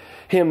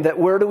him. That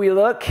where do we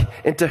look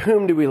and to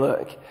whom do we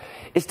look?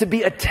 It's to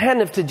be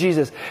attentive to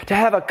Jesus, to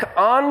have an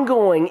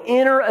ongoing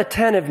inner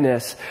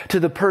attentiveness to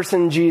the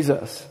person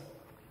Jesus.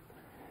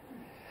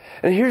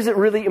 And here's a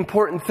really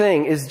important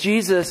thing, is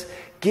Jesus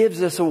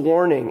gives us a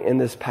warning in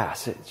this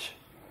passage.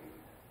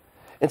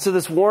 And so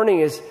this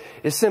warning is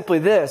simply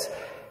this.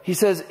 He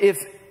says, if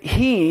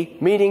he,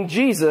 meaning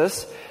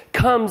Jesus,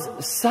 comes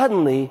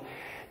suddenly,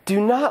 do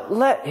not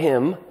let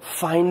him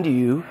find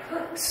you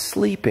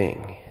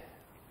sleeping.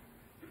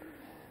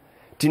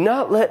 Do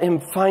not let him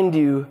find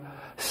you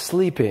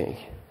sleeping.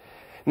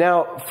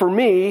 Now, for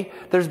me,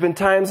 there's been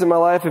times in my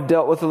life I've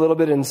dealt with a little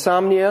bit of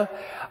insomnia.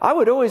 I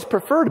would always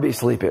prefer to be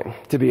sleeping,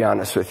 to be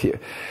honest with you.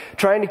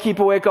 Trying to keep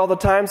awake all the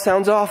time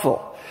sounds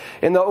awful.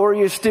 And the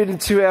ORU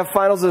students who have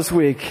finals this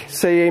week,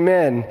 say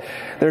amen.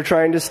 They're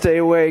trying to stay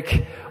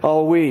awake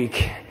all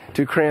week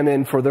to cram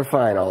in for their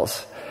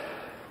finals.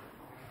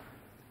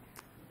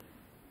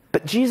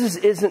 But Jesus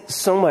isn't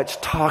so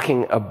much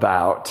talking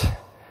about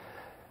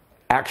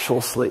actual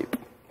sleep.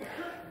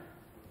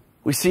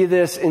 We see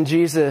this in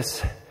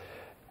Jesus'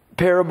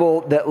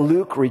 parable that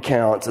Luke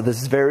recounts,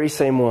 this very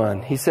same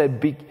one. He said,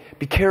 be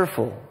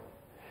careful,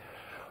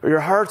 or your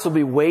hearts will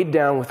be weighed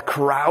down with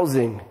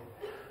carousing,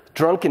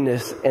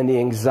 drunkenness, and the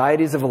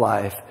anxieties of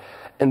life,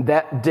 and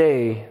that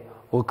day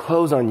will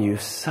close on you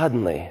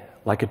suddenly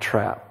like a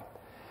trap.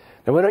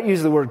 Now, we don't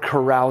use the word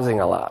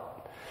carousing a lot.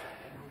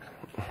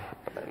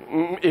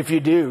 If you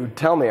do,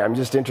 tell me. I'm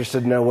just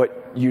interested to know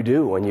what you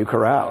do when you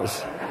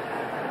carouse.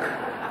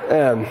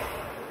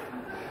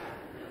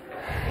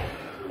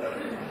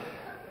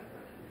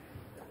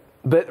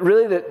 But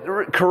really,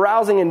 the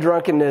carousing and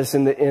drunkenness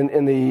in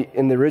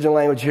the original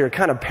language here are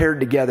kind of paired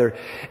together.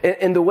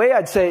 And the way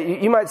I'd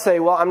say, you might say,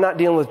 well, I'm not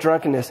dealing with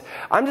drunkenness.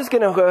 I'm just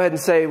going to go ahead and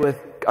say I'm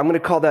going to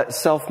call that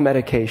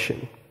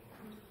self-medication.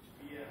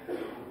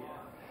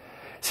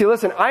 See,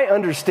 listen, I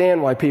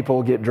understand why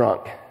people get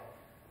drunk.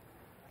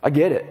 I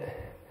get it.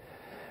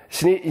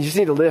 You just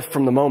need to lift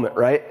from the moment,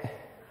 right?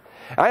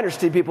 I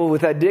understand people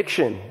with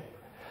addiction.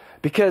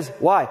 Because,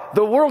 why?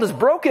 The world is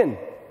broken.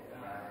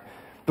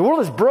 The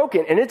world is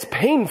broken and it's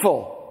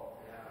painful.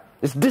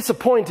 It's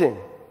disappointing.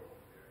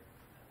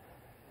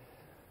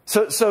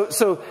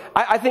 So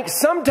I think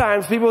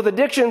sometimes people with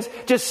addictions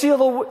just see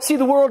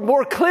the world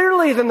more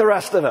clearly than the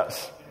rest of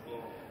us.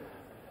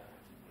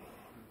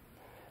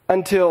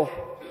 Until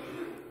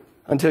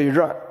you're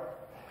drunk.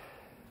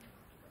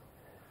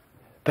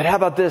 But how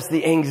about this?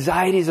 The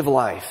anxieties of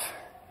life.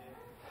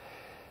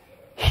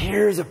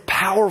 Here's a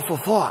powerful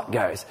thought,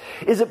 guys.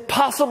 Is it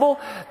possible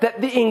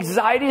that the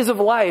anxieties of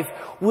life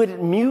would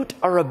mute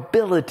our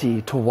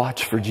ability to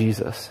watch for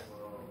Jesus?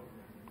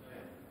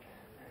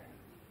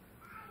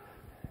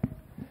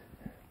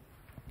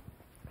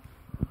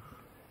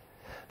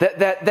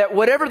 That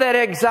whatever that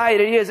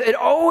anxiety is, it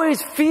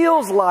always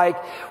feels like,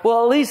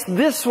 well, at least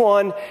this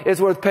one is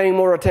worth paying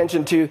more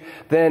attention to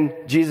than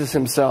Jesus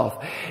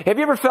himself. Have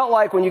you ever felt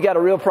like when you got a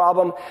real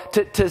problem,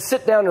 to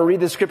sit down and read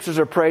the scriptures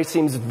or pray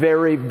seems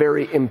very,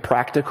 very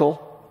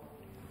impractical?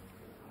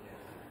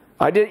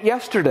 I did it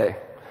yesterday.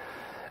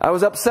 I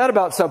was upset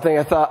about something.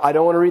 I thought, I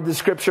don't want to read the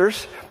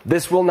scriptures.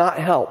 This will not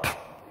help.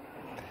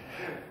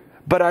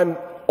 But I'm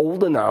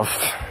old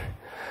enough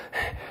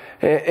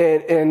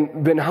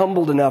and been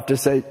humbled enough to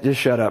say, just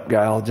shut up,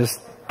 Gyle.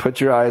 Just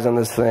put your eyes on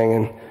this thing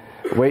and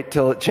wait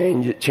till it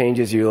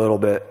changes you a little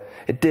bit.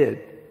 It did.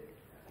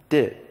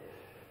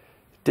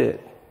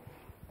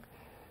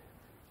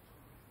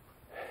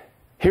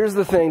 Here's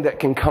the thing that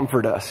can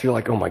comfort us. You're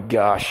like, oh my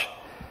gosh,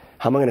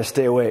 how am I going to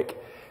stay awake?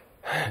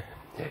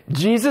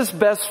 Jesus'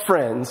 best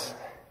friends,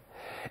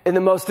 in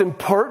the most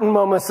important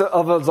moments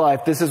of his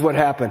life, this is what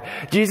happened.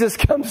 Jesus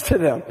comes to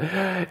them.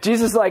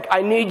 Jesus is like,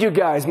 I need you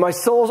guys. My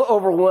soul's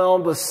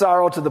overwhelmed with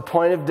sorrow to the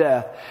point of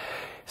death.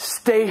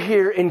 Stay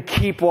here and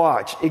keep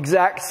watch.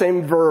 Exact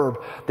same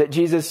verb that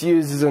Jesus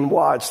uses in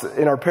watch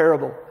in our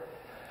parable.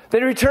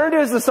 Then he returned to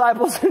his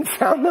disciples and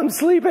found them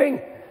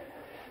sleeping.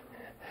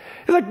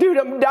 He's like, dude,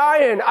 I'm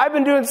dying. I've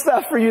been doing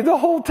stuff for you the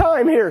whole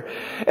time here.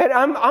 And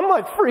I'm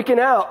like freaking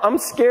out. I'm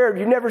scared.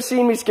 You've never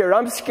seen me scared.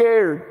 I'm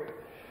scared.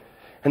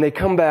 And they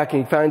come back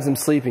and he finds them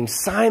sleeping.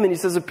 Simon, he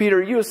says to Peter,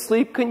 are you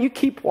asleep? Couldn't you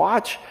keep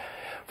watch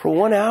for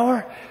 1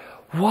 hour?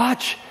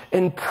 Watch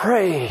and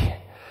pray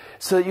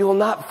so that you will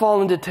not fall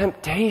into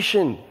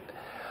temptation.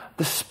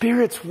 The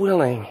spirit's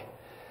willing,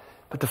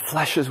 but the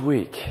flesh is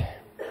weak.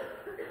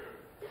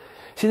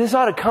 See, this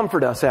ought to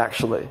comfort us,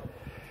 actually.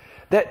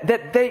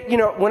 That they,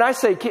 when I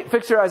say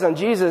fix your eyes on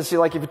Jesus, you're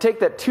like, if you take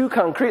that too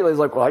concretely, it's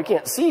like, well, I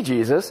can't see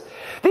Jesus.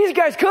 These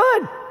guys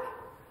could.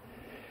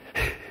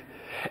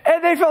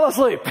 And they fell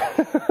asleep.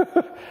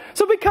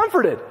 So be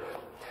comforted.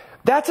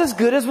 That's as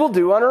good as we'll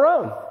do on our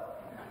own.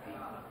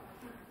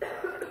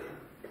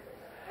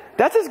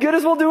 That's as good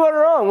as we'll do on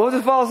our own. We'll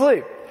just fall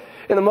asleep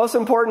in the most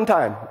important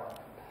time.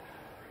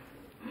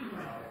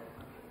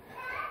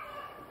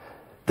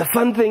 The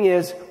fun thing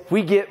is,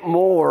 we get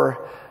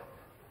more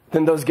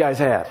than those guys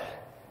had.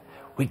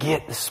 We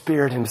get the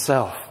Spirit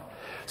Himself.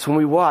 So when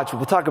we watch,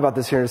 we'll talk about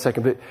this here in a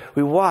second, but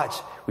we watch,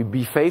 we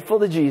be faithful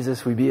to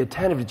Jesus, we be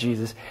attentive to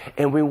Jesus,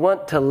 and we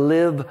want to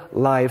live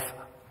life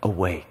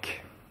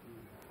awake.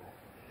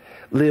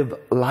 Live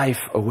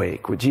life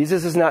awake. What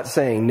Jesus is not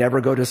saying, never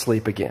go to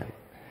sleep again.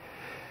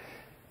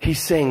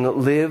 He's saying,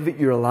 live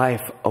your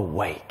life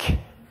awake.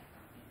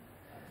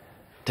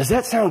 Does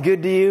that sound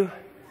good to you?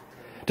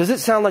 Does it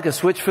sound like a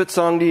Switchfoot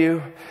song to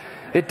you?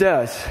 It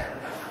does.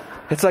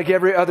 It's like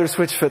every other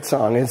Switchfoot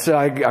song. And so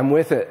I'm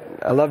with it.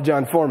 I love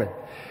John Foreman.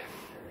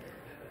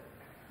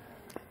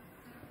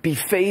 Be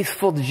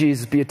faithful to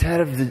Jesus. Be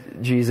attentive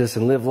to Jesus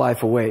and live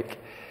life awake.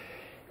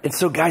 And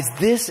so guys,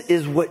 this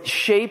is what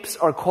shapes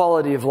our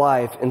quality of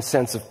life and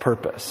sense of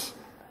purpose.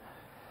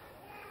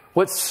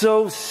 What's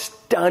so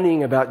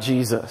stunning about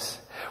Jesus,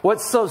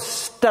 what's so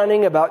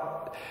stunning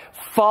about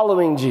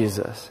following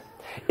Jesus,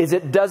 is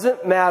it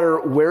doesn't matter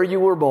where you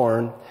were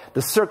born,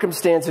 the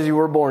circumstances you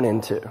were born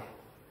into.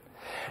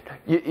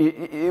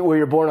 Where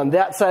you're born on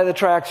that side of the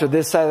tracks or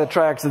this side of the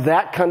tracks,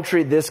 that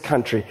country, this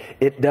country.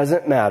 It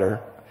doesn't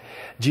matter.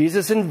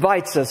 Jesus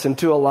invites us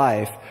into a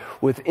life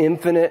with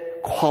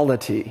infinite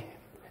quality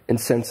and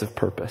sense of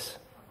purpose.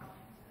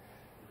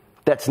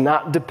 That's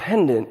not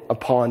dependent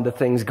upon the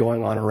things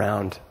going on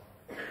around.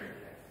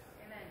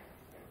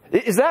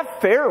 Is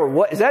that fair or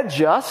what? Is that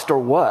just or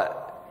what?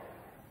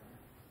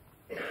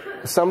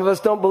 Some of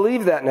us don't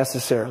believe that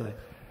necessarily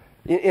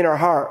in our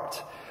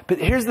heart. But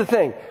here's the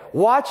thing.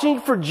 Watching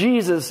for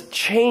Jesus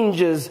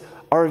changes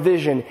our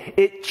vision.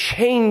 It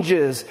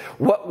changes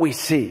what we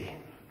see.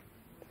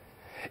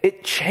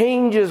 It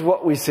changes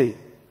what we see.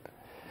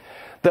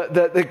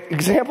 The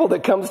example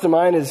that comes to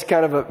mind is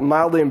kind of a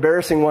mildly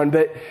embarrassing one,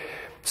 but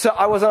so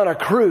I was on a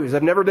cruise.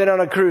 I've never been on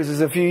a cruise. This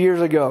was a few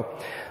years ago.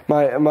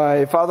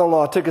 My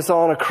father-in-law took us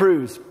all on a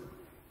cruise.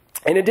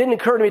 And it didn't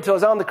occur to me until I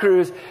was on the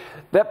cruise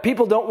that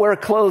people don't wear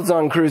clothes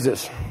on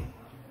cruises.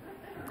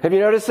 Have you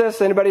noticed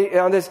this? Anybody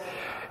on this?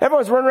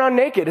 Everyone's running around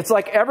naked. It's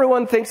like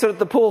everyone thinks they're at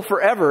the pool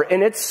forever.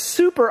 And it's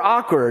super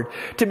awkward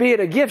to be at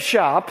a gift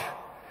shop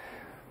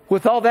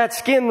with all that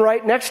skin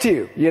right next to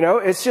you.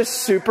 It's just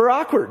super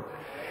awkward.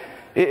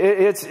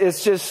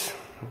 It's just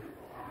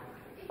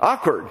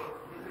awkward.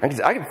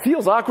 It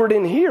feels awkward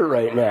in here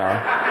right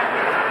now.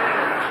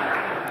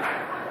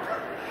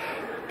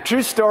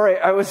 True story.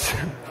 I was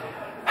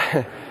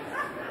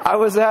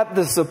at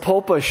the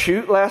Sepulpa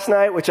shoot last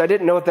night, which I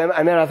didn't know what that meant.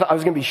 I mean, I thought I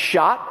was going to be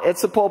shot at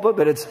Sepulpa,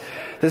 but it's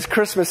this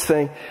Christmas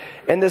thing.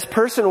 And this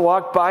person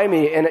walked by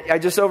me, and I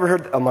just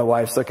overheard, my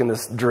wife's looking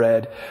this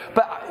dread.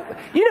 But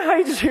you know how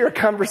you just hear a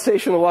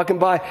conversation walking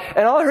by,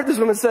 and all I heard this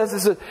woman says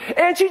is,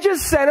 and she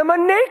just sent him a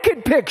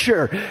naked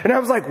picture. And I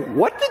was like,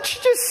 what did she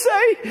just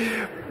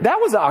say? That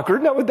was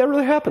awkward. That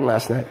really happened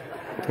last night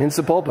in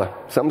Sepulpa.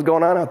 Something's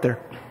going on out there.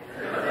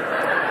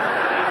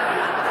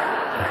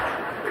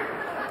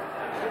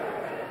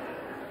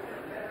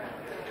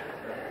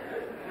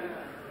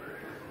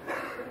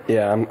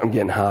 Yeah, I'm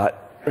getting hot.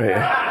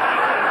 Right.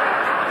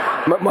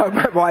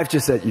 My wife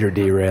just said, you're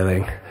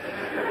derailing.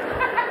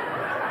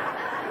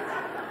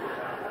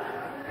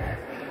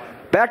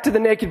 Back to the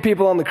naked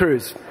people on the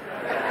cruise.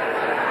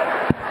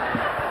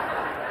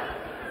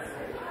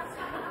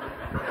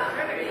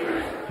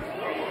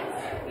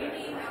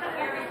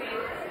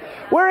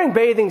 Wearing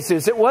bathing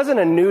suits. It wasn't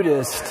a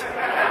nudist.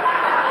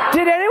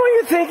 Did anyone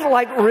you think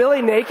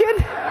really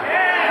naked?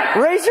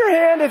 Raise your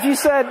hand if you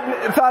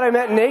thought I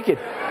meant naked.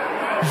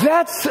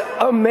 That's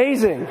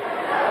amazing.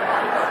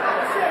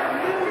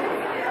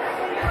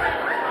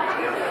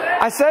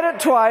 I said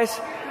it twice.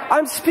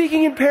 I'm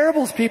speaking in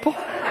parables, people.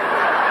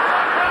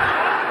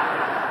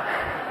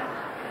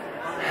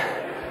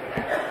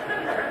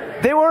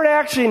 They weren't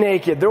actually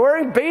naked. They're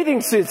wearing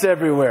bathing suits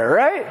everywhere,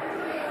 right?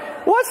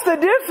 What's the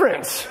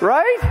difference,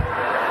 right?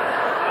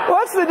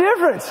 What's the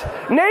difference?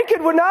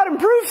 Naked would not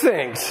improve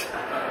things.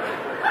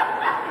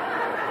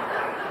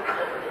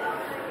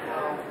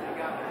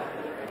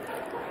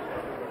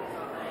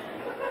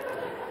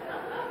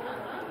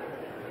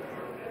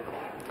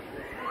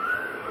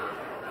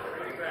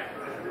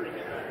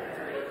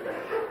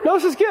 No,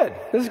 this is good.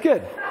 This is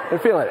good. I'm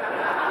feeling it.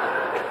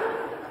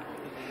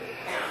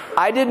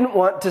 I didn't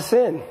want to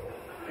sin.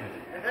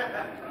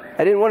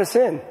 I didn't want to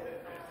sin.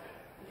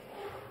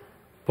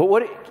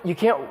 But you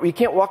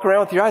can't walk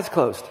around with your eyes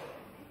closed.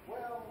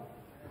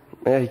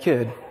 Yeah, you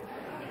could.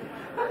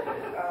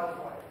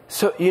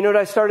 So you know what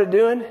I started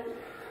doing?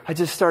 I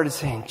just started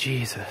saying,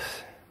 Jesus.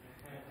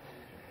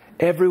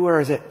 Everywhere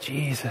is at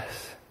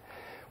Jesus.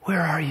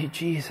 Where are you,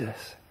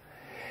 Jesus?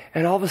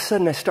 And all of a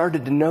sudden I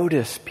started to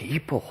notice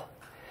people,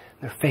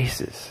 their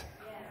faces.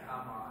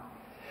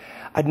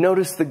 I'd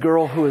noticed the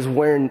girl who was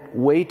wearing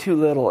way too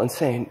little and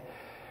saying,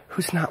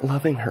 who's not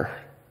loving her?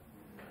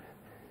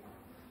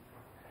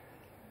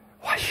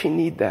 Why does she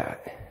need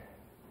that?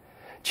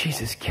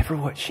 Jesus, give her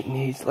what she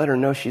needs. Let her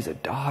know she's a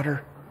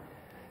daughter.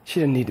 She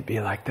doesn't need to be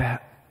like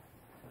that.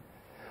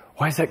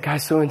 Why is that guy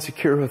so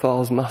insecure with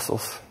all his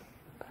muscles?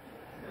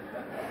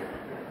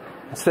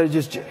 Instead of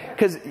just,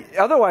 because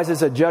otherwise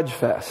it's a judge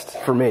fest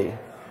for me,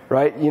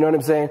 right? You know what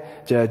I'm saying?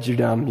 Judge, you're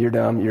dumb, you're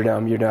dumb, you're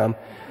dumb, you're dumb.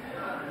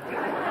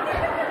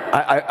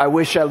 I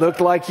wish I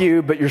looked like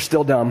you, but you're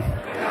still dumb.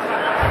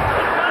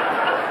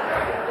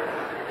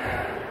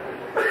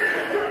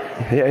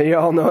 Yeah, you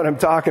all know what I'm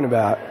talking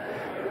about.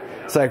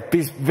 It's like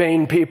these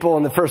vain people,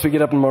 and the first we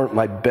get up in the morning,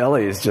 my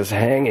belly is just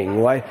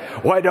hanging. Why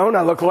don't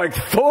I look like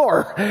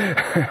Thor?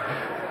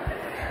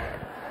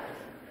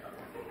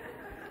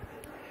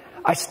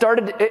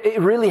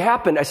 It really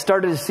happened. I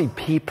started to see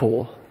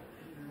people.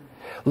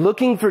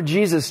 Looking for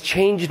Jesus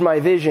changed my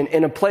vision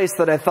in a place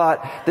that I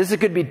thought, this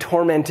could be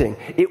tormenting.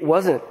 It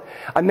wasn't.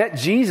 I met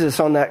Jesus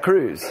on that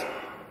cruise.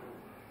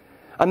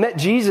 I met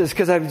Jesus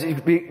because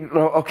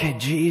okay,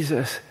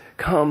 Jesus,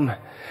 come.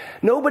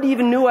 Nobody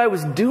even knew I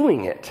was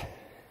doing it.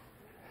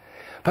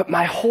 But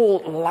my whole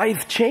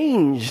life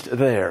changed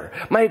there.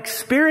 My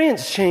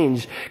experience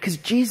changed because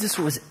Jesus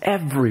was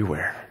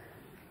everywhere.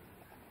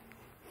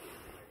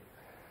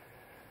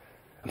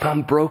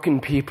 Among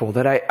broken people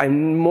that I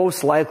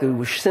most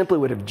likely simply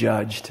would have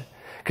judged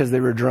because they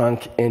were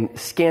drunk and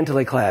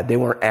scantily clad. They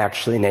weren't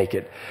actually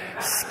naked.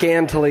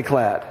 Scantily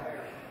clad.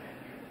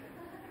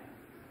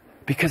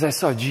 Because I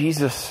saw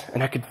Jesus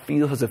and I could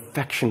feel his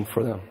affection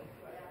for them.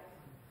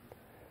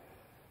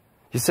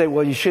 You say,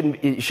 well, I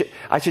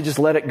should just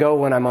let it go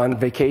when I'm on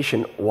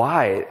vacation.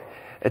 Why?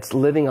 It's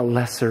living a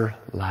lesser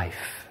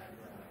life.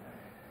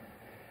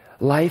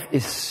 Life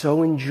is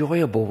so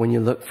enjoyable when you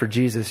look for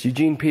Jesus.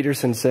 Eugene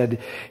Peterson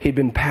said he'd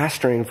been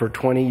pastoring for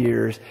 20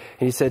 years.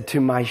 And he said, to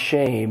my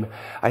shame,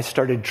 I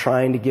started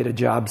trying to get a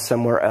job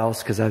somewhere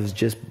else because I was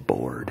just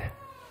bored.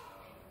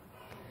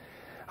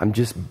 I'm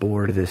just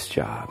bored of this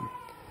job.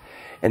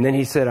 And then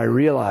he said, I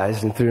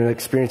realized, and through an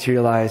experience he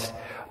realized,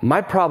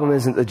 my problem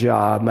isn't the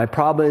job. My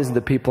problem isn't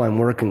the people I'm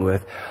working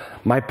with.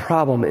 My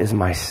problem is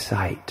my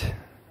sight.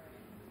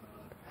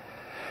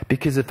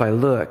 Because if I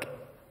look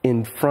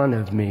in front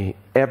of me,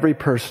 every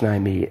person I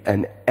meet,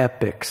 an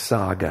epic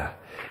saga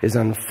is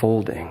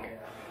unfolding.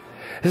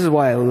 This is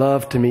why I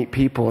love to meet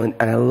people and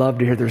I love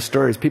to hear their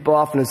stories. People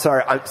often are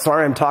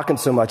sorry I'm talking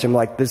so much. I'm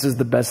like, this is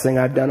the best thing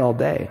I've done all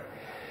day.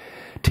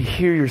 To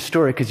hear your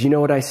story, because you know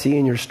what I see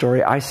in your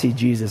story? I see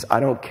Jesus. I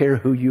don't care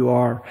who you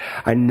are.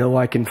 I know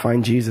I can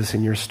find Jesus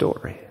in your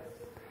story.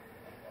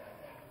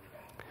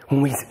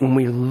 When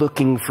we're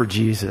looking for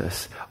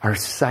Jesus, our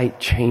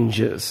sight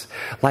changes.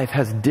 Life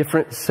has a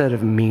different set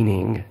of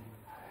meaning.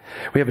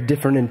 We have a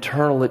different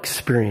internal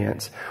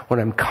experience when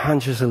I'm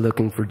consciously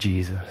looking for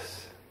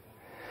Jesus.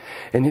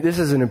 And this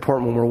is an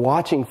important, when we're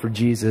watching for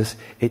Jesus,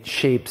 it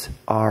shapes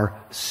our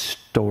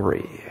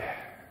story.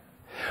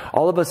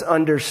 All of us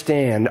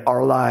understand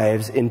our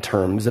lives in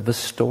terms of a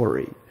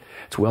story.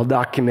 It's well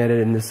documented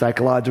in the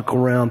psychological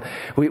realm.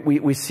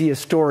 We see a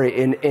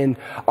story, and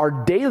our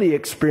daily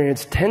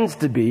experience tends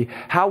to be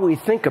how we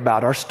think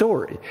about our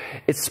story,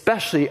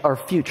 especially our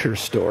future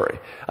story.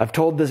 I've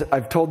told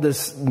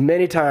this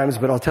many times,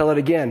 but I'll tell it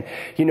again.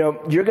 You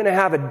know, you're going to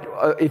have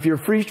if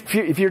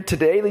your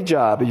daily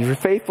job, if your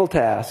faithful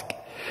task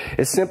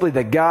is simply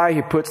the guy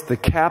who puts the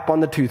cap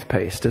on the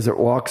toothpaste as it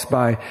walks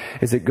by,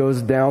 as it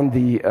goes down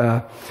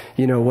the,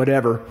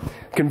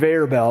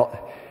 conveyor belt.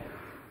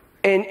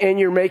 And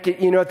you're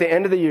making, at the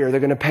end of the year, they're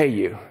going to pay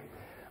you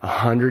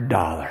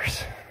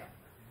 $100.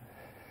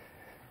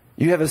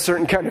 You have a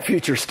certain kind of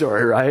future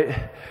story,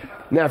 right?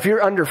 Now, if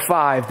you're under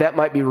 5, that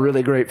might be a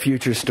really great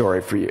future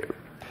story for you.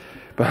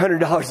 But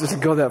 $100 doesn't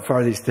go that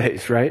far these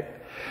days, right?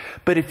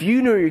 But if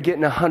you know you're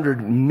getting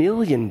 $100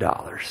 million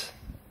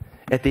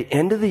at the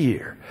end of the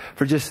year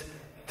for just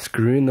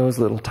screwing those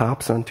little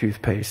tops on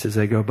toothpaste as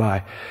they go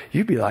by,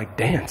 you'd be like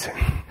dancing,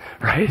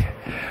 right?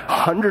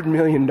 $100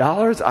 million?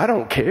 I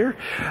don't care.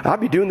 I'll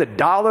be doing the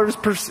dollars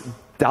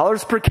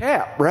per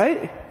cap,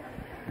 right?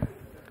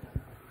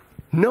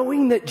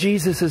 Knowing that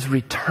Jesus is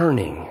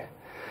returning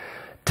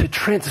to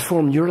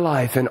transform your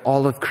life and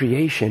all of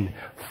creation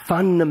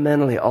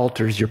fundamentally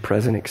alters your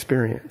present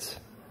experience.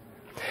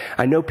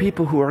 I know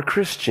people who are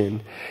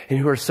Christian and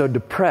who are so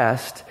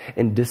depressed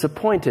and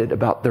disappointed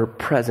about their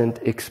present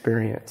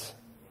experience.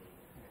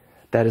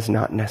 That is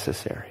not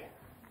necessary,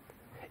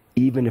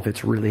 even if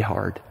it's really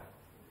hard.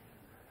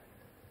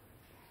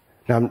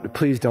 Now,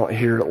 please don't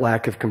hear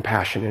lack of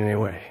compassion in any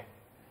way.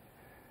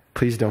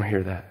 Please don't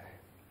hear that.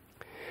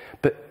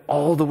 But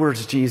all the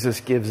words Jesus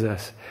gives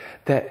us,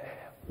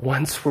 that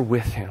once we're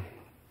with him,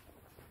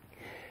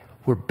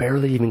 we're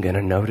barely even going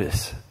to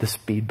notice the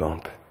speed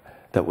bump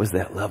that was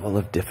that level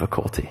of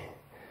difficulty,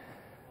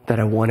 that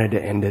I wanted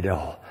to end it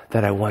all,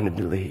 that I wanted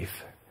to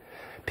leave,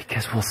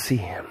 because we'll see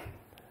him,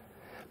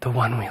 the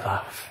one we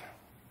love.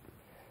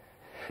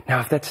 Now,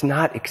 if that's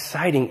not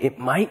exciting, it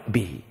might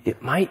be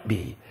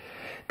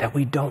that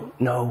we don't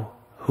know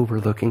who we're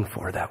looking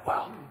for that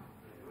well.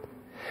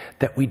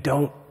 That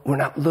we're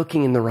not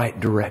looking in the right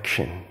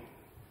direction.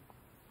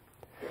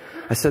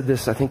 I said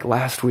this, I think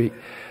last week,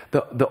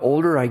 the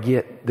older I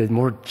get, the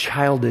more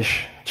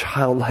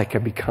childlike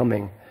I'm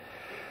becoming.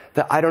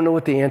 That I don't know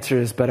what the answer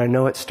is, but I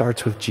know it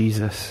starts with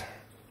Jesus.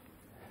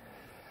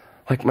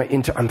 Like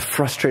I'm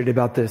frustrated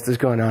about this is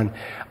going on.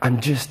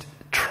 I'm just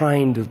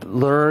trying to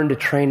learn to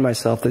train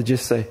myself to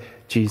just say,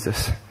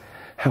 Jesus,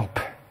 help.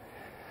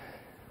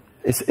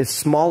 As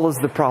small as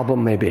the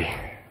problem may be,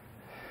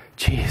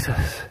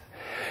 Jesus.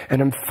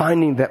 And I'm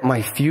finding that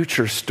my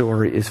future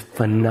story is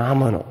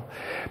phenomenal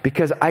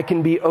because I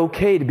can be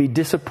okay to be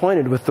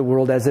disappointed with the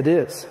world as it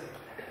is.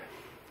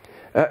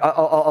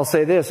 I'll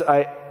say this.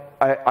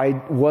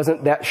 I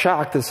wasn't that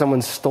shocked that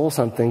someone stole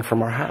something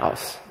from our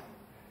house.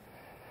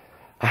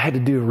 I had to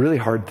do really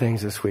hard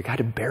things this week. I had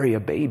to bury a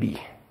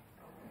baby.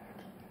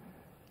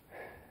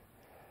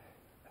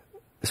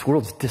 This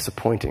world's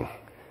disappointing.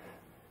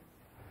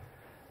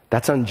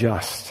 That's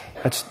unjust.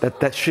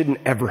 That shouldn't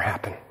ever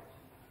happen.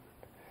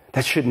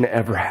 That shouldn't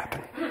ever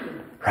happen.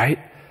 Right?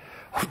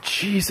 Oh,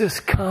 Jesus,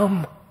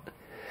 come.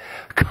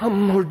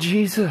 Come, Lord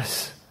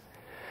Jesus.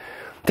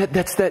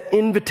 That's that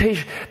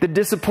invitation. The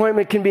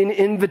disappointment can be an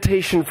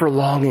invitation for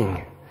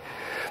longing.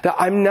 That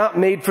I'm not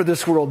made for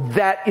this world.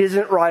 That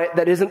isn't right.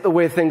 That isn't the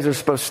way things are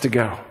supposed to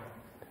go.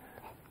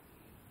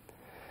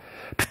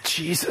 But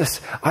Jesus,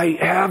 I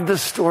have the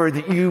story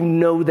that you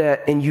know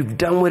that and you've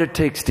done what it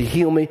takes to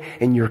heal me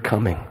and you're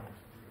coming.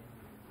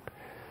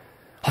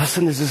 All of a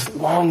sudden there's this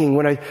longing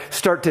when I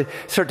start to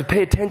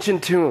pay attention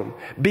to him,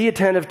 be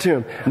attentive to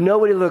him, know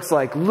what he looks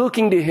like,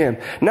 looking to him,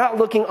 not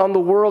looking on the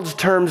world's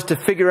terms to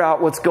figure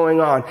out what's going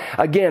on.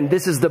 Again,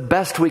 this is the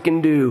best we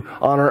can do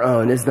on our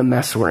own, is the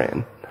mess we're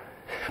in.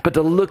 But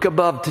to look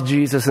above to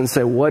Jesus and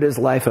say, what is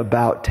life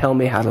about? Tell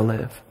me how to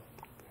live.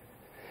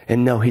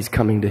 And know he's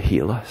coming to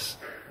heal us.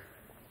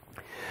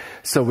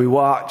 So we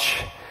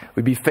watch,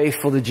 we be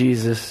faithful to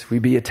Jesus, we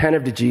be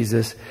attentive to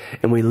Jesus,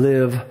 and we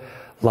live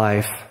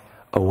life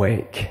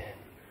awake.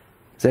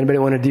 Does anybody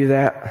want to do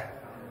that?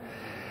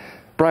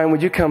 Brian,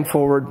 would you come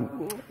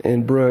forward?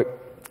 And Brooke,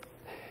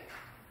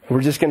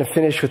 we're just going to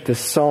finish with this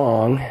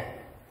song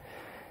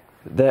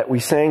that we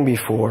sang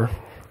before.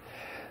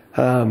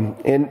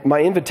 And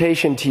my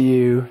invitation to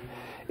you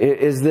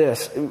is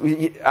this.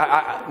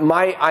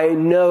 I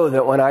know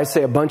that when I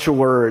say a bunch of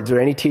words, or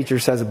any teacher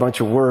says a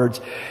bunch of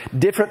words,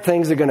 different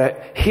things are going to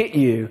hit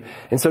you.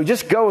 And so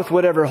just go with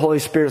whatever Holy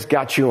Spirit's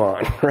got you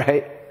on,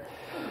 right?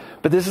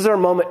 But this is our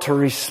moment to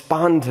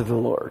respond to the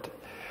Lord.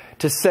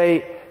 To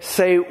say,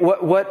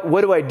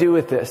 what do I do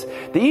with this?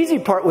 The easy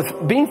part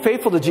with being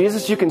faithful to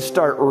Jesus, you can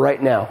start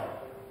right now.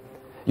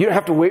 You don't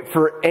have to wait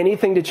for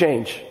anything to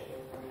change.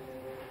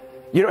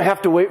 You don't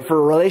have to wait for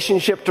a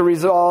relationship to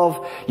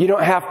resolve. You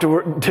don't have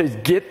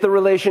to get the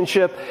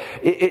relationship.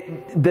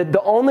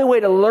 The only way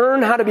to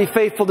learn how to be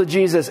faithful to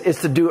Jesus is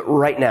to do it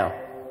right now.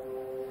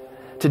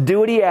 To do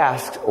what he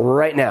asks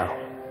right now.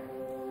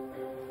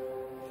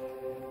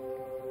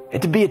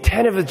 And to be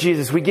attentive with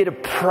Jesus, we get to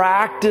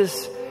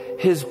practice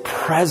his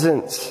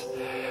presence.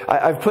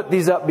 I've put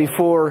these up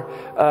before.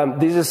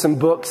 These are some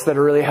books that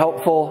are really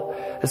helpful.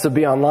 This will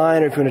be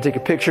online, or if you want to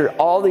take a picture.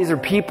 All these are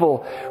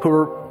people who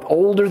are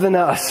older than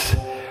us,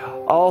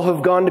 all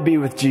who've gone to be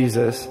with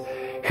Jesus,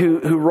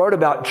 who wrote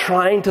about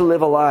trying to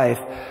live a life,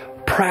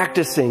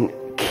 practicing,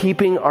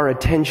 keeping our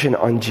attention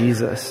on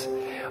Jesus.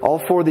 All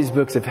four of these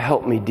books have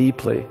helped me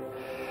deeply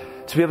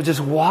to be able to just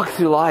walk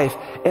through life.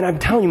 And I'm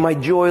telling you, my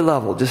joy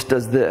level just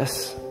does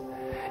this.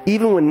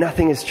 Even when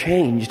nothing has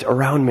changed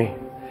around me.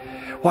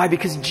 Why?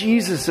 Because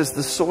Jesus is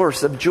the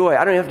source of joy.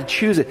 I don't even have to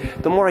choose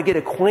it. The more I get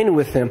acquainted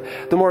with him,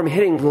 the more I'm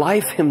hitting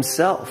life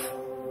himself.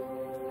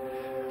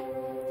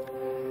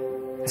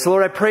 So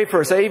Lord, I pray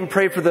for us. I even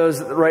pray for those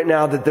right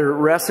now that they're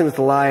wrestling with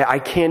the lie. I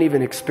can't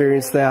even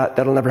experience that.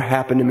 That'll never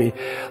happen to me.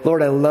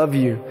 Lord, I love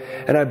you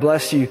and I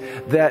bless you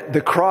that the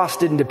cross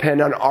didn't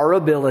depend on our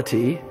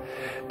ability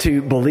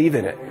to believe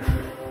in it.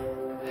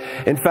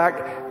 In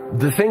fact,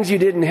 the things you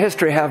did in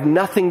history have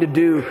nothing to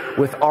do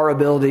with our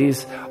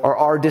abilities or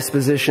our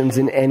dispositions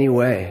in any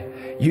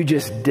way. You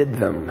just did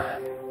them.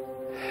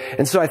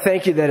 And so I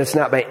thank you that it's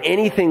not by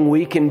anything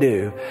we can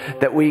do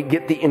that we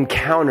get the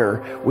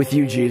encounter with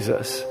you,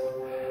 Jesus.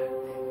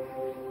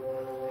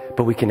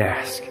 But we can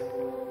ask.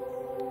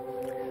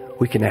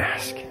 We can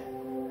ask.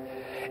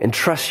 And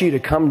trust you to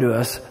come to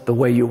us the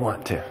way you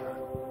want to.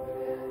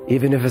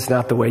 Even if it's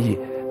not the way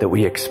that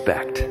we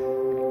expect.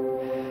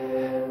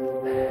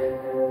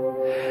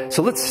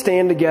 So let's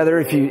stand together.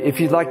 If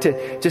you'd like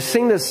to just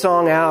sing this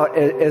song out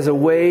as a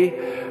way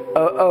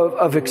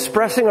of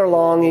expressing our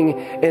longing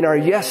and our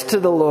yes to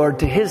the Lord,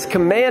 to his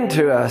command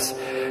to us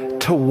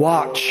to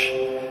watch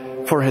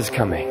for his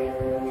coming.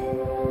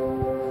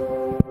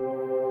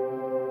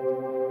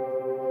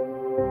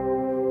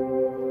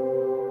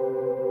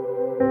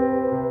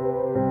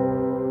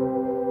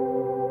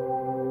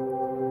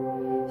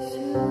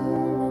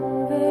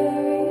 Soon,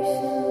 very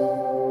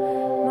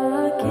soon,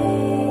 my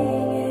King.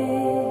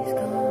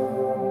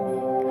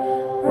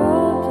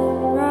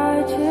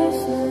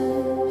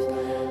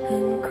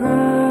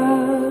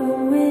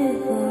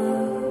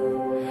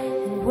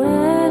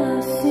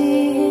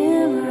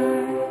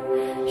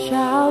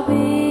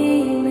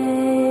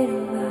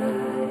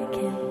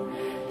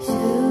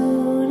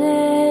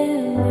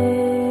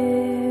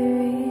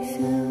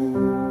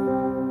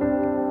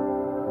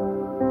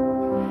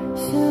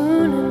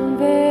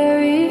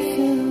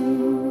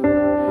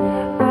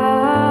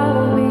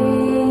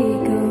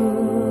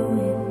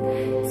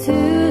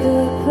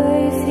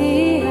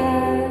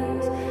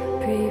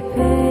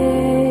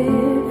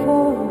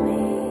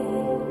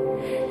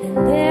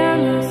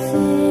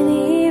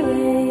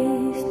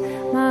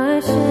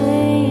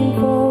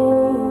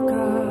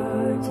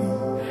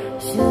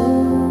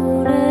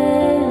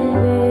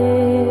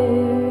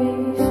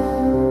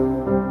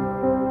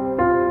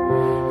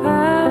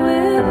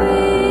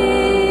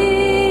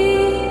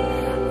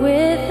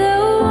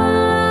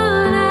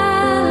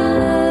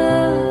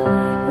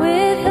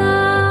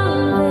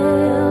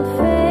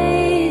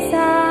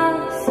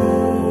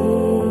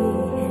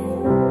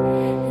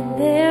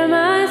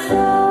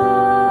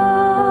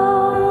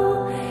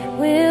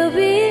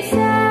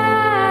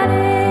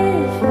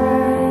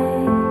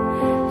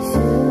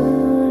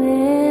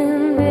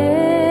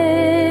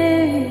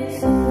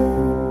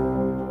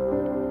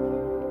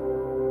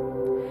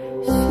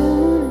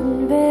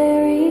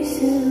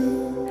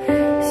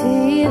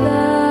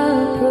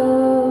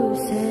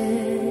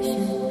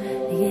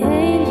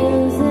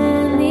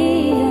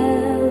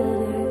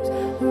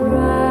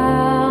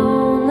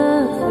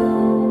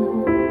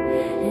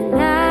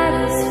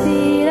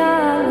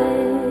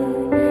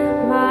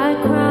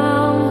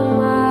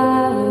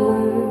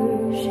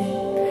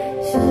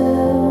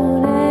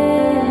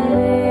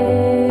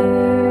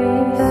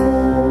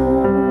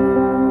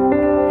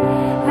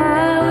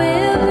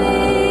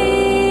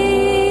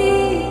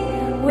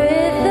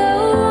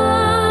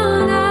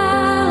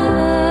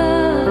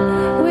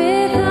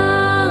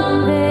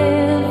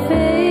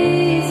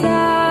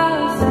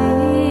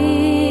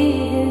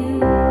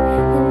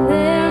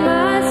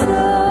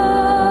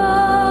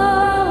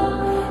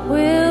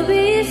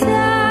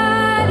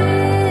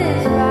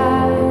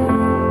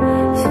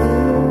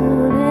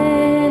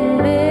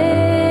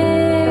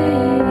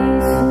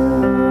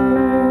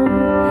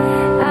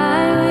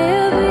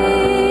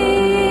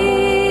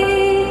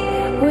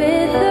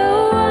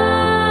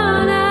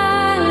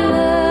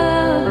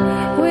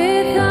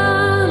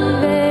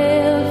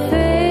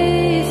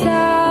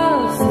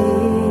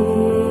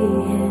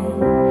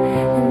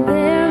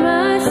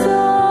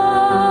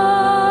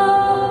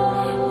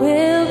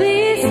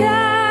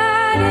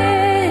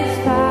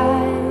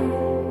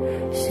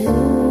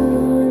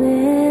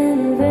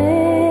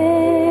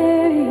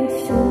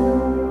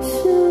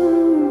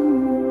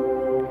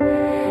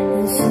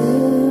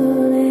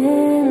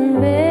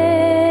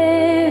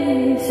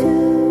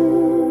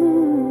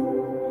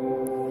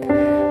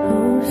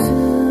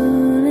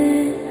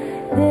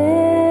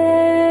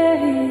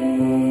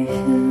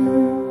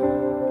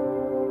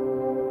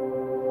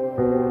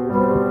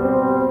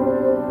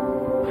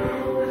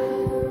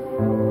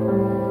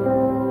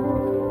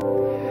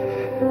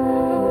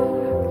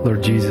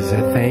 Lord Jesus,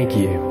 I thank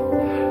you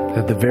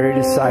that the very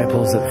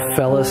disciples that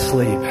fell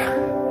asleep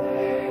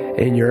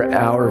in your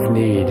hour of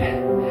need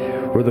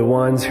were the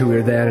ones who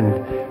were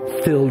then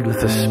filled with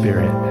the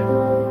Spirit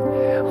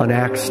on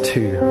Acts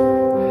 2,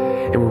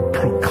 and were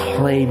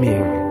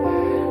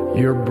proclaiming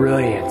your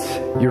brilliance,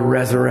 your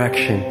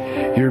resurrection,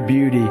 your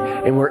beauty,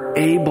 and we're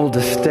able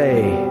to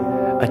stay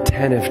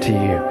attentive to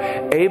you,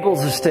 able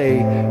to stay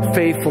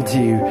faithful to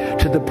you,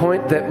 to the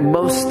point that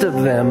most of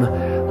them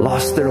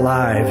lost their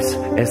lives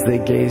as they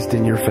gazed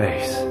in your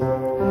face.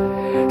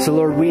 So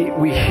Lord,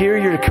 we hear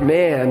your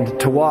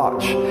command to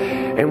watch,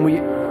 and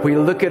we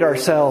look at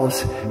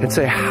ourselves and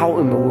say, how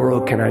in the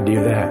world can I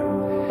do that?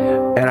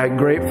 And I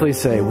gratefully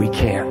say, we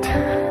can't.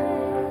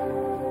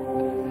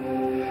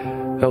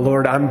 Oh,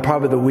 Lord, I'm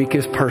probably the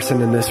weakest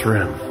person in this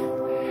room.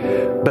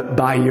 But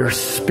by your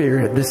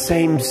Spirit, the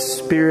same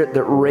Spirit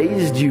that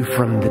raised you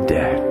from the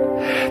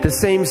dead, the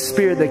same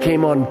Spirit that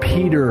came on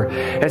Peter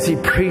as he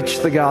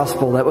preached the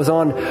gospel, that was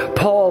on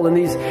Paul and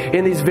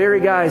these very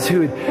guys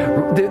who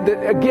would,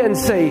 again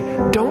say,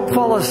 don't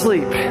fall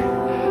asleep.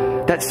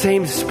 That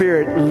same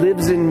Spirit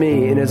lives in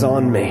me and is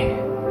on me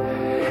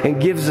and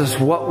gives us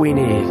what we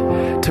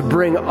need to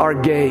bring our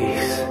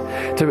gaze,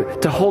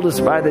 to hold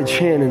us by the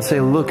chin and say,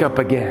 look up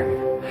again.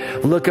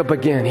 Look up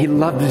again. He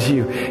loves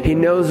you. He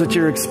knows what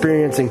you're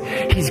experiencing.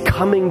 He's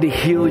coming to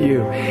heal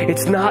you.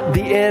 It's not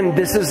the end.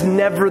 This is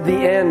never the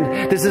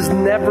end. This is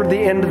never the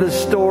end of the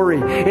story.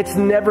 It's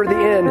never the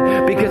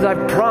end, because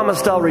I've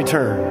promised I'll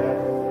return.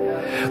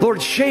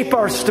 Lord, shape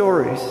our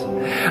stories.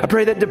 I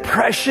pray that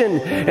depression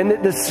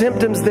and the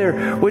symptoms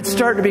there would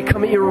start to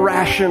become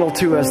irrational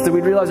to us, that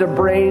we'd realize our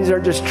brains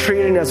aren't just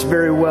treating us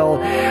very well,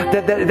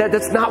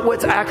 that's not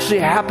what's actually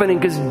happening,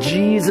 because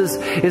Jesus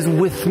is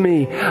with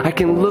me. I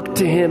can look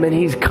to Him and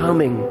He's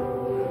coming.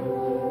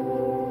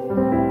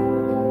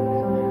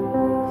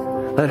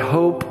 Let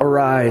hope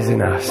arise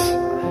in us.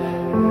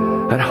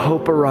 Let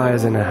hope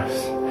arise in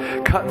us.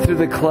 Cut through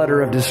the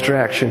clutter of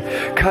distraction.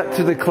 Cut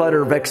through the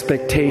clutter of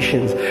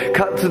expectations.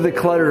 Cut through the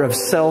clutter of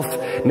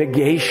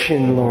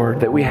self-negation,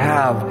 Lord, that we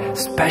have,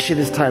 especially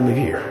this time of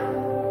year.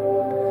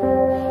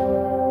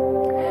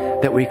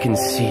 That we can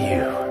see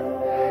you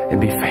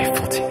and be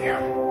faithful to you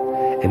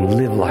and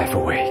live life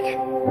awake.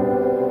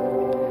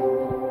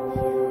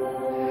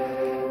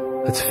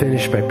 Let's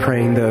finish by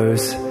praying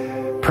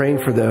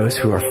for those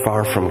who are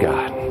far from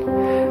God,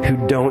 who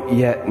don't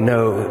yet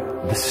know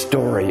the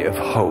story of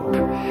hope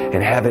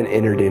and haven't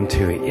entered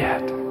into it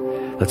yet.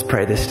 Let's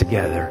pray this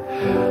together.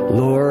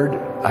 Lord,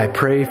 I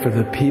pray for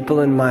the people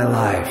in my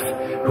life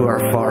who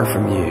are far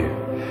from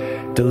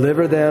you.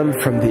 Deliver them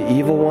from the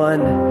evil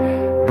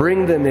one.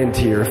 Bring them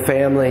into your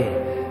family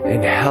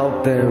and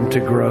help them to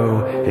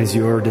grow as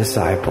your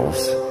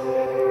disciples.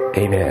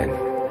 Amen.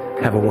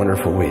 Have a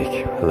wonderful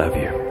week. I love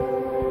you.